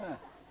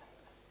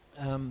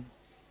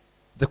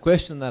 The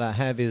question that I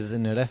have is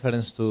in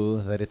reference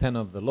to the return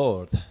of the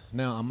Lord.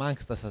 Now,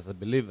 amongst us as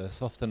believers,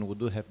 often we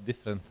do have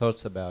different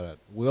thoughts about it.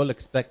 We're all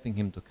expecting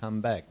him to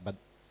come back, but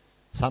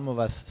some of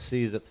us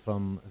sees it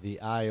from the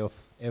eye of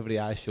every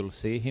eye shall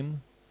see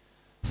him.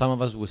 Some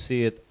of us will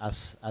see it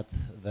as at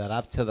the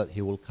rapture that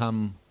he will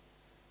come.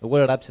 The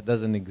word rapture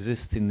doesn't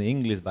exist in the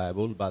English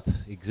Bible, but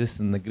exists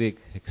in the Greek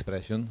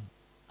expression,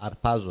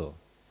 arpazo.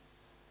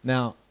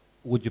 Now,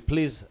 would you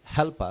please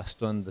help us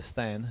to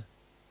understand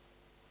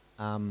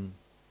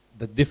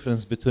the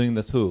difference between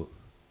the two?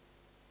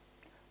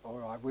 All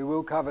right, we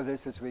will cover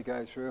this as we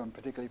go through, and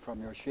particularly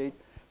from your sheet.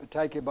 But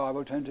take your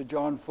Bible, turn to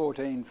John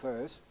 14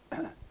 first.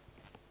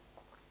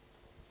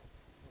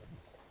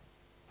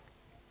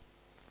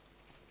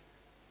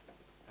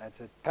 That's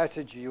a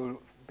passage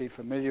you'll be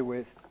familiar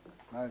with,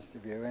 most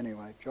of you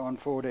anyway. John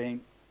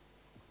 14.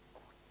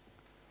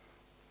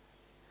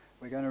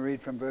 We're going to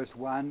read from verse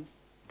 1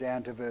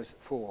 down to verse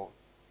 4.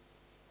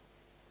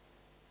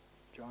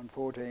 John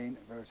 14,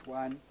 verse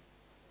 1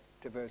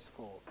 to verse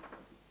 4.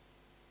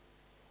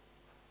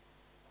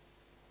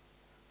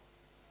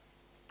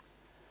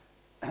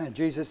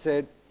 Jesus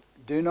said,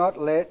 "Do not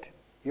let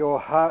your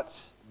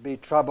hearts be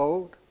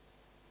troubled.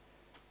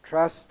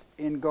 Trust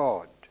in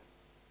God."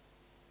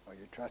 Or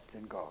you trust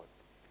in God.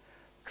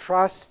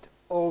 "Trust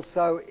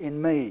also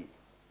in me."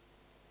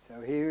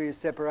 So here he is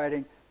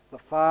separating the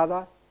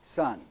Father,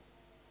 Son.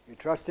 You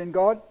trust in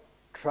God,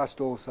 trust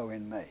also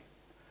in me.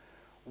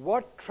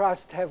 What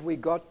trust have we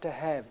got to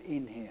have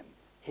in him?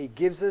 He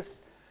gives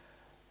us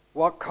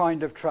what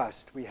kind of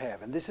trust we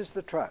have. And this is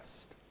the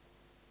trust.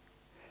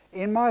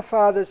 "In my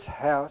Father's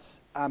house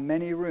are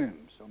many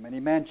rooms," or many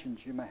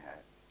mansions you may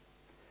have.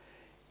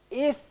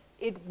 "If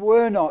it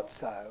were not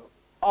so,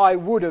 I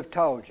would have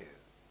told you."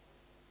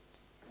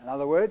 In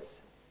other words,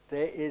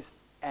 there is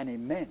an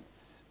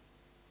immense,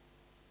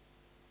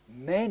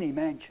 many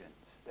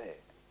mansions there.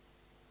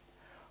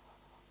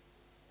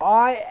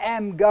 I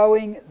am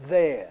going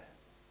there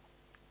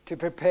to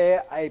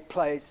prepare a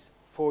place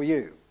for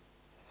you.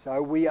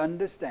 So we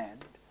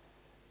understand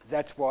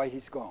that's why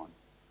he's gone.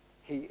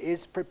 He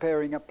is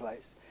preparing a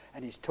place,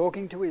 and he's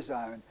talking to his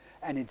own,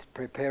 and he's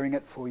preparing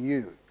it for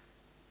you.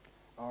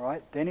 All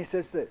right? Then he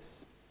says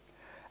this,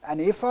 and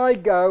if I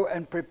go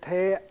and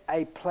prepare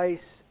a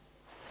place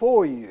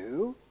for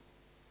you,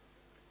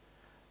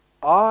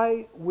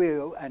 I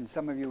will, and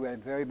some of you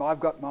are I've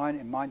got mine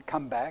in mind,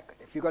 come back.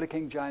 If you've got a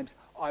King James,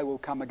 I will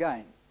come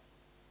again.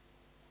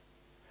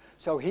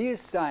 So he is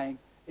saying,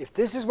 if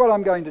this is what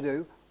I'm going to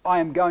do, I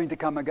am going to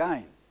come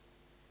again.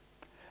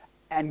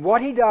 And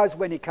what he does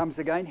when he comes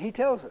again, he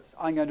tells us,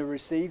 I'm going to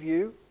receive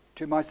you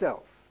to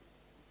myself.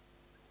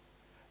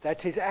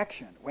 That's his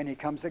action when he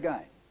comes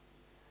again.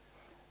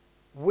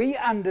 We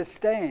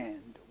understand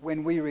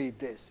when we read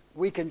this,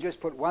 we can just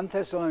put 1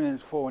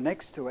 Thessalonians 4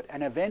 next to it.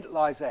 An event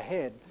lies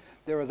ahead.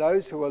 There are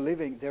those who are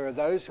living. There are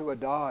those who are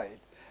died.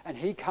 And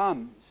he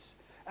comes,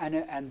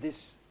 and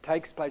this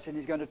takes place, and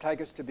he's going to take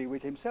us to be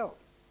with himself.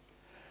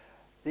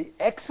 The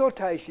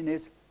exhortation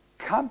is,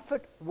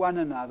 comfort one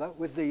another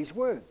with these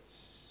words.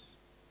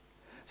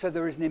 So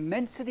there is an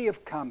immensity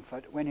of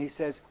comfort when he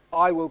says,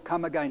 I will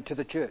come again to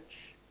the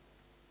church.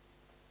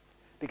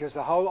 Because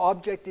the whole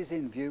object is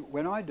in view.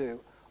 When I do,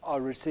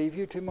 I'll receive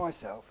you to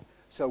myself.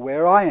 So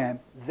where I am,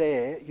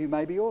 there you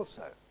may be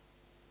also.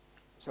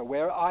 So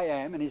where I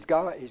am, and he's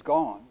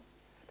gone.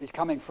 He's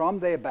coming from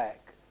there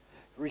back.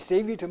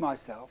 Receive you to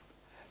myself.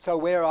 So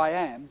where I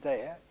am,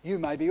 there, you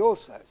may be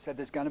also. So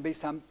there's going to be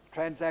some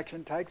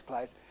transaction takes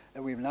place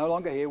that we're no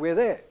longer here, we're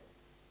there.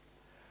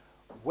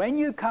 When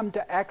you come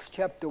to Acts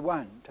chapter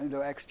 1, turn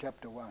to Acts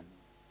chapter 1.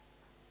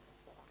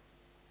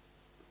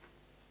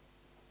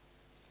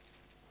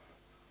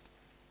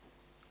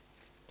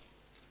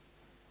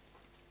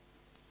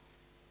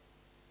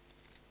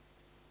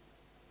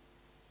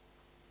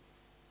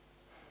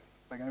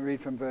 We're going to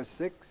read from verse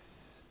 6.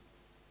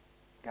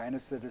 Again,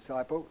 it's the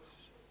disciples.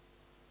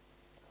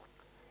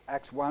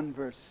 Acts 1,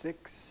 verse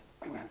 6.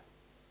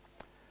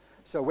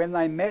 So when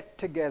they met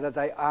together,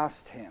 they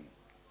asked him,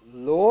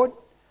 Lord,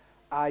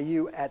 are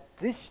you at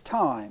this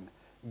time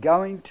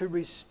going to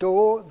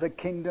restore the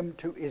kingdom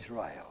to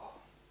Israel?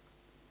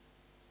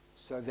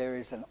 So there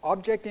is an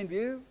object in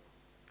view.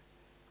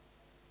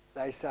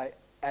 They say,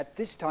 at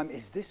this time,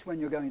 is this when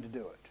you're going to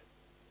do it?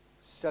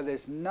 So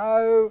there's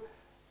no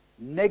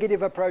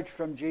negative approach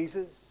from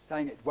Jesus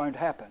saying it won't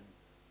happen.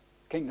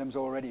 Kingdom's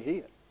already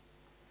here.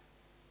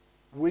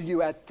 Will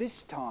you at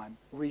this time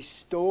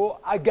restore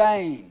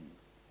again?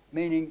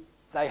 Meaning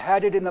they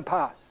had it in the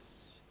past.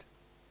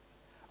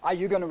 Are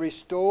you going to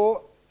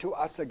restore to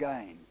us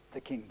again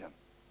the kingdom?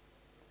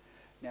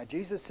 Now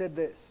Jesus said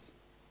this.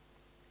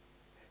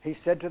 He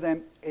said to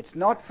them, it's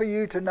not for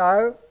you to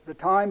know the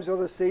times or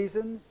the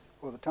seasons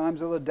or the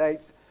times or the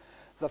dates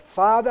the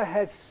Father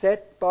has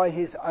set by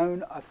his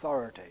own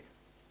authority.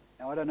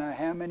 Now I don't know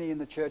how many in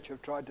the church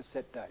have tried to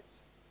set dates.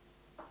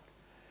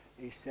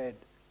 He said,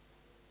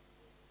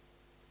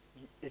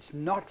 it's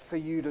not for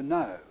you to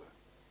know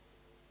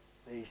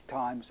these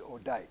times or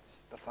dates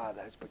the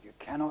Father has put. You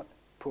cannot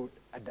put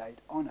a date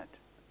on it.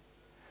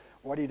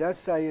 What he does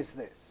say is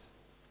this,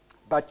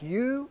 but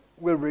you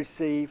will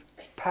receive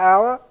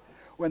power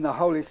when the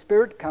Holy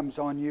Spirit comes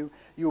on you.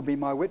 You'll be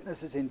my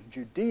witnesses in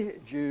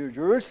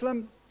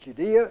Jerusalem,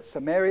 Judea,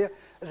 Samaria,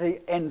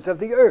 the ends of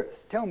the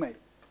earth. Tell me,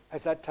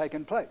 has that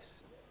taken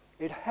place?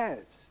 It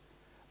has.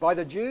 By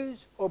the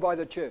Jews or by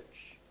the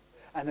church?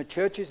 And the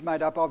church is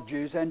made up of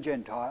Jews and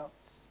Gentiles.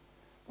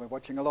 We're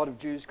watching a lot of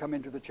Jews come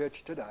into the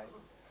church today.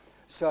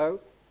 So,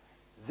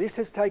 this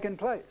has taken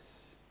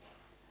place.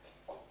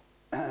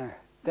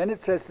 Then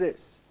it says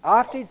this.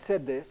 After he'd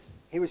said this,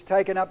 he was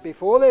taken up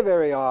before their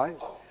very eyes,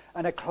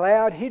 and a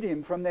cloud hid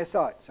him from their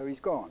sight. So he's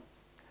gone.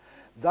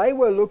 They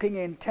were looking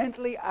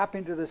intently up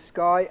into the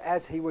sky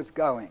as he was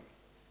going,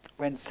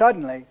 when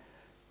suddenly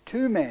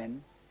 2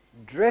 men,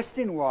 dressed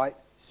in white,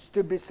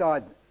 stood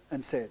beside them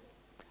and said,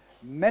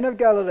 Men of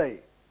Galilee,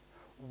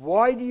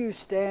 why do you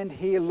stand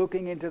here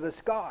looking into the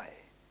sky?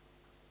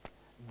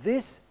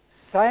 This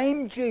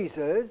same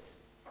Jesus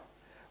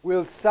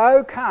will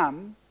so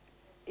come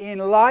in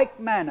like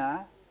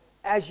manner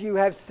as you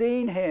have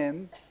seen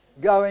him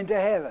go into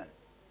heaven.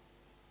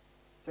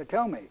 So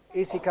tell me,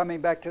 is he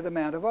coming back to the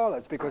Mount of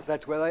Olives? Because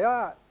that's where they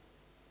are.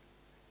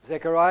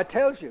 Zechariah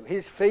tells you,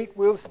 his feet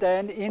will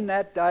stand in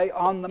that day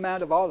on the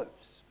Mount of Olives.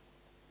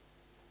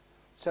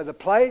 So the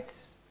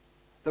place,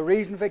 the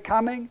reason for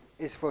coming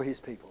is for his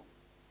people.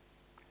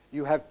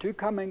 You have 2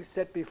 comings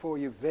set before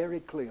you very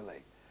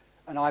clearly.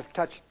 And I've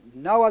touched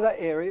no other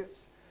areas.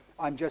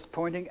 I'm just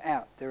pointing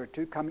out there are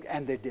 2 comings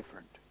and they're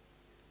different.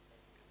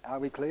 Are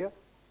we clear?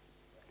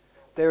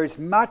 There is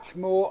much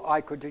more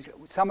I could do.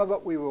 Some of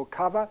it we will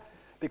cover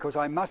because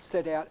I must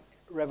set out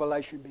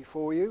Revelation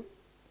before you,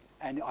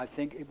 and I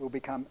think it will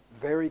become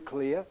very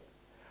clear.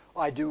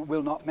 I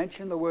will not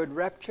mention the word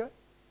rapture.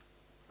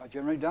 I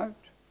generally don't.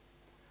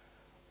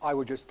 I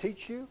will just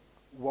teach you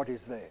what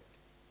is there.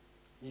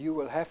 You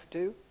will have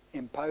to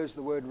impose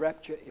the word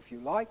rapture if you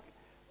like,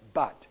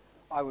 but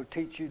I will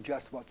teach you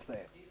just what's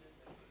there.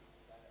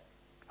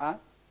 Huh?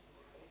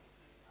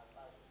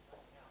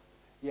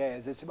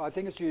 Yes, I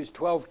think it's used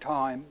 12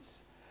 times,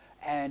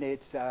 and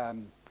it's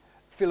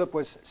Philip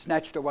was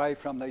snatched away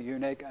from the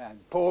eunuch, and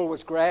Paul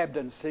was grabbed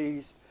and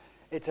seized.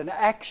 It's an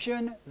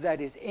action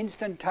that is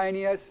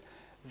instantaneous,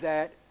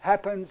 that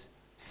happens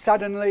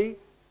suddenly,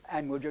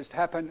 and will just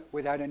happen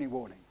without any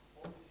warning.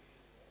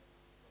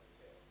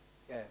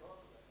 Yeah.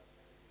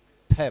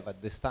 Have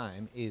at this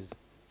time is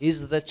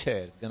the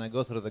church going to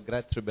go through the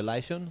Great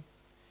Tribulation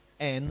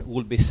and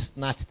will be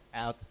snatched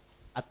out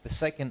at the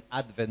second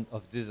advent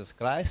of Jesus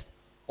Christ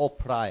or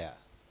prior?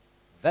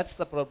 That's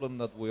the problem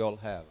that we all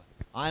have.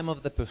 I'm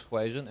of the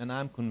persuasion and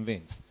I'm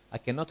convinced. I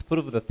cannot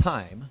prove the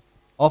time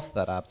of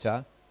the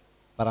rapture,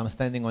 but I'm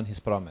standing on his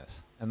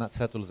promise, and that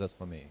settles it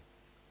for me.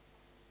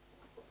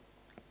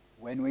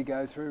 When we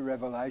go through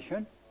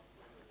Revelation,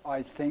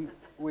 I think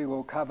we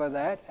will cover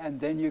that, and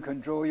then you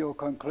can draw your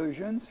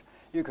conclusions.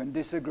 You can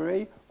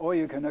disagree, or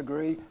you can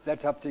agree.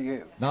 That's up to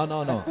you. No.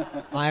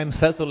 I am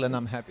settled and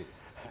I'm happy.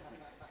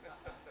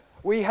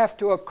 We have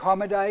to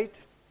accommodate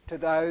to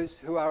those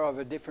who are of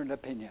a different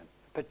opinion,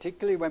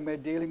 particularly when we're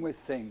dealing with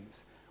things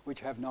which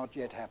have not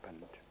yet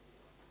happened.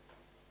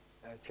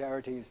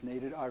 Charity is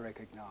needed, I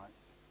recognise.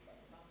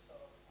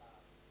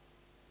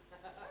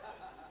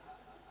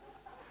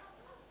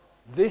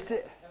 This is...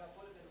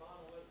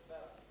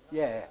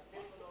 Yeah.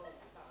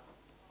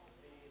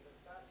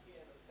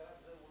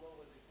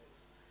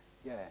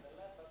 Yeah.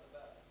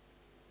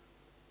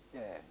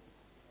 Yeah.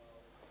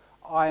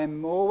 I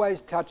am always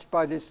touched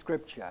by this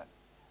scripture.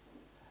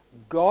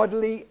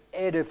 Godly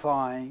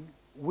edifying,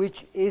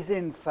 which is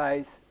in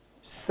faith,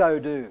 so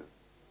do.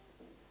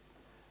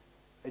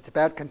 It's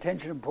about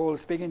contention, and Paul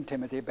is speaking to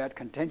Timothy about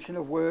contention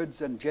of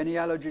words and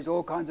genealogies,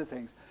 all kinds of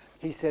things.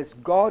 He says,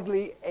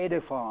 godly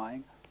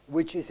edifying,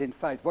 which is in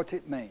faith. What's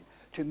it mean?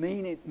 To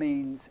mean, it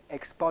means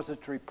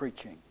expository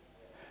preaching.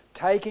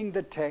 Taking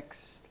the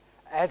text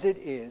as it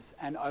is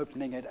and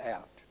opening it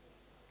out.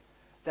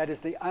 That is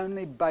the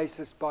only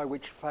basis by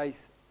which faith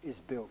is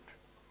built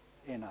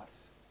in us.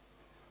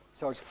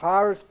 So as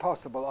far as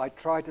possible, I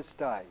try to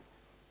stay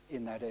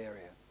in that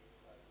area.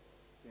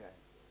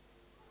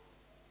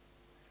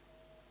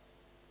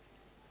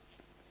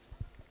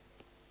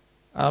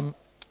 Yeah.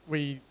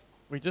 We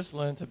just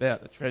learnt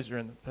about the treasure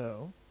and the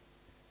pearl,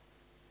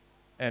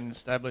 and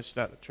established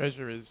that the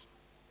treasure is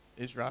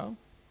Israel,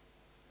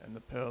 and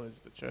the pearl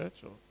is the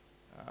church, or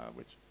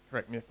which,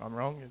 correct me if I'm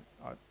wrong,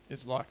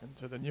 is likened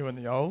to the new and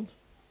the old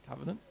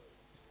covenant.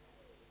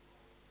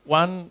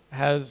 One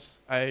has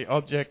a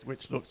object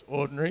which looks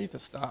ordinary to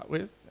start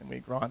with, and we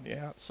grind the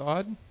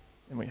outside,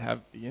 and we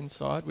have the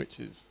inside, which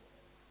is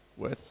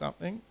worth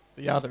something.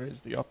 The other is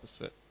the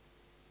opposite.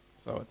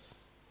 So it's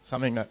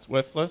something that's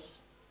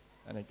worthless,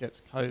 and it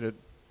gets coated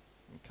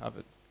and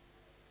covered.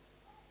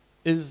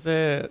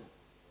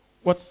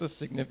 What's the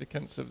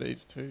significance of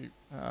these two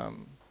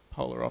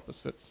polar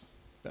opposites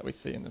that we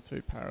see in the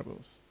two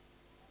parables?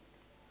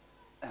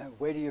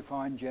 Where do you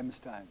find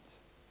gemstones?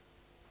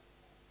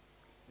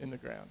 In the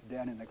ground.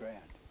 Down in the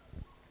ground.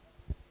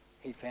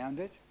 He found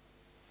it.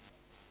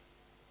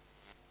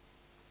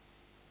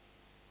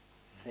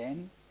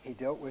 Then he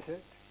dealt with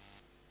it.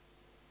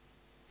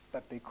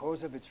 But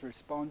because of its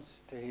response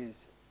to his...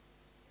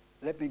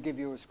 Let me give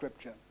you a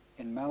scripture.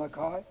 In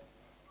Malachi,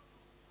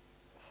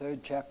 3rd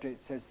chapter, it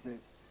says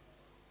this.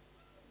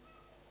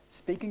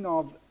 Speaking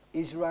of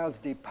Israel's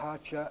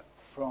departure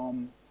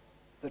from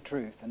the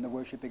truth and the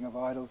worshipping of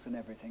idols and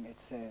everything, it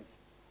says,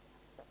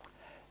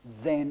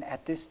 then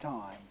at this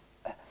time,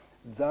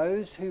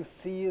 those who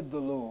feared the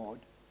Lord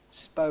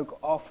spoke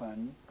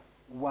often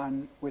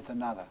one with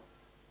another.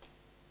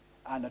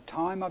 And a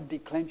time of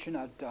declension,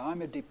 a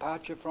time of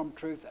departure from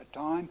truth, a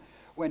time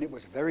when it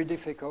was very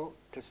difficult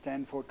to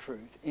stand for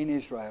truth in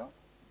Israel,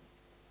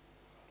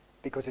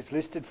 because it's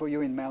listed for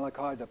you in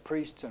Malachi, the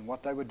priests and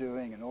what they were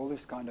doing and all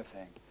this kind of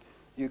thing.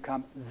 You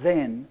come,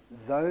 then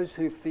those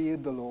who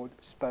feared the Lord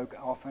spoke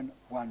often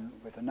one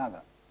with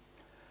another.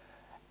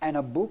 And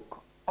a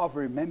book of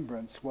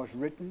remembrance was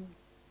written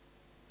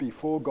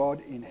before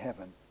God in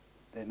heaven.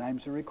 Their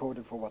names are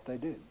recorded for what they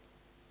did.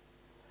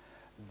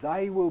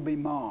 They will be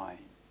mine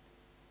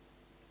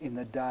in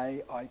the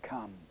day I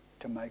come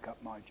to make up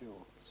my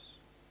jewels.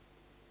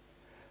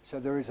 So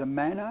there is a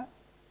manner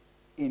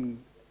in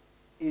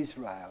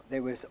Israel.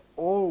 There has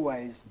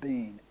always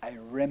been a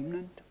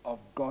remnant of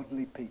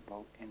godly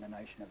people in the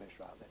nation of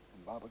Israel.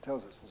 The Bible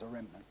tells us there's a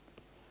remnant.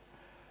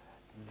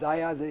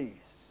 They are these.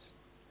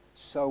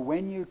 So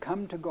when you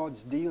come to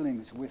God's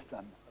dealings with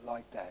them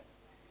like that,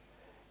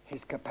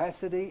 his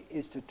capacity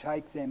is to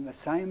take them the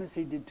same as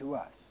he did to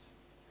us.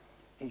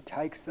 He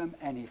takes them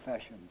and he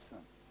fashions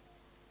them.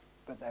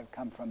 But they've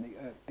come from the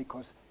earth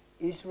because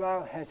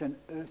Israel has an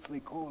earthly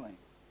calling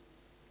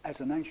as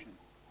a nation.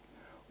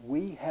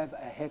 We have a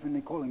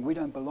heavenly calling. We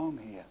don't belong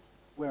here.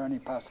 We're only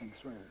passing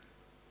through.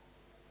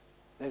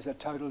 There's a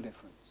total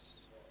difference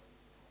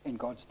in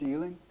God's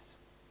dealings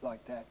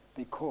like that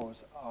because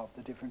of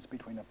the difference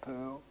between a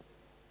pearl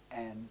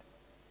and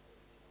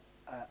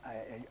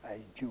a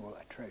jewel,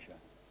 a treasure.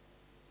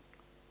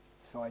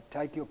 So I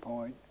take your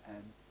point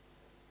and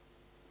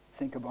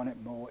think upon it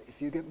more.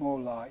 If you get more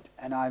light,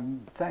 and I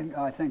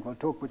think we'll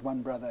talk with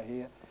one brother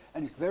here,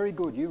 and it's very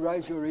good. You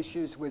raise your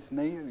issues with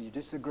me, or you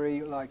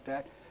disagree like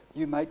that.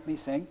 You make me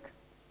think,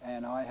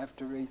 and I have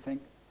to rethink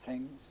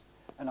things.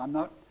 And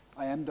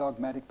I am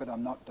dogmatic, but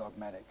I'm not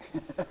dogmatic.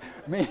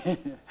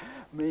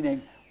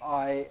 Meaning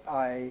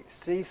I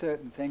see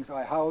certain things,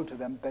 I hold to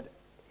them, but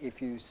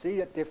if you see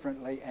it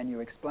differently and you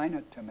explain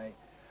it to me,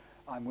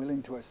 I'm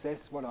willing to assess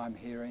what I'm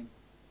hearing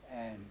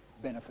and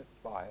benefit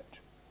by it.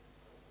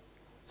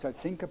 So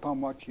think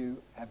upon what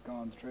you have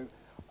gone through.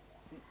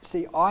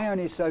 See, I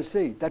only sow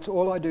seed. That's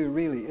all I do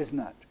really, isn't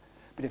it?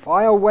 But if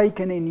I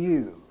awaken in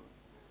you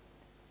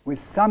with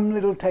some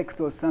little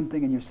text or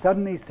something and you've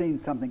suddenly seen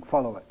something,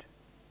 follow it.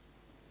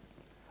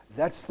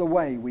 That's the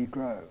way we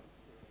grow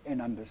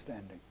in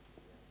understanding.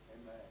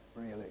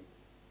 Really.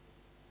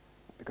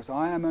 Because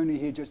I am only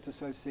here just to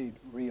sow seed,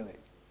 really.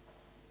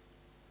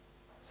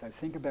 So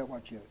think about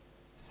what you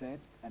said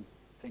and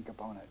think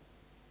upon it.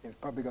 You've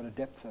probably got a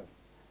depth of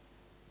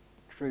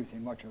truth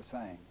in what you're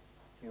saying.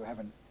 You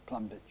haven't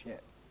plumbed it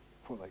yet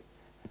fully.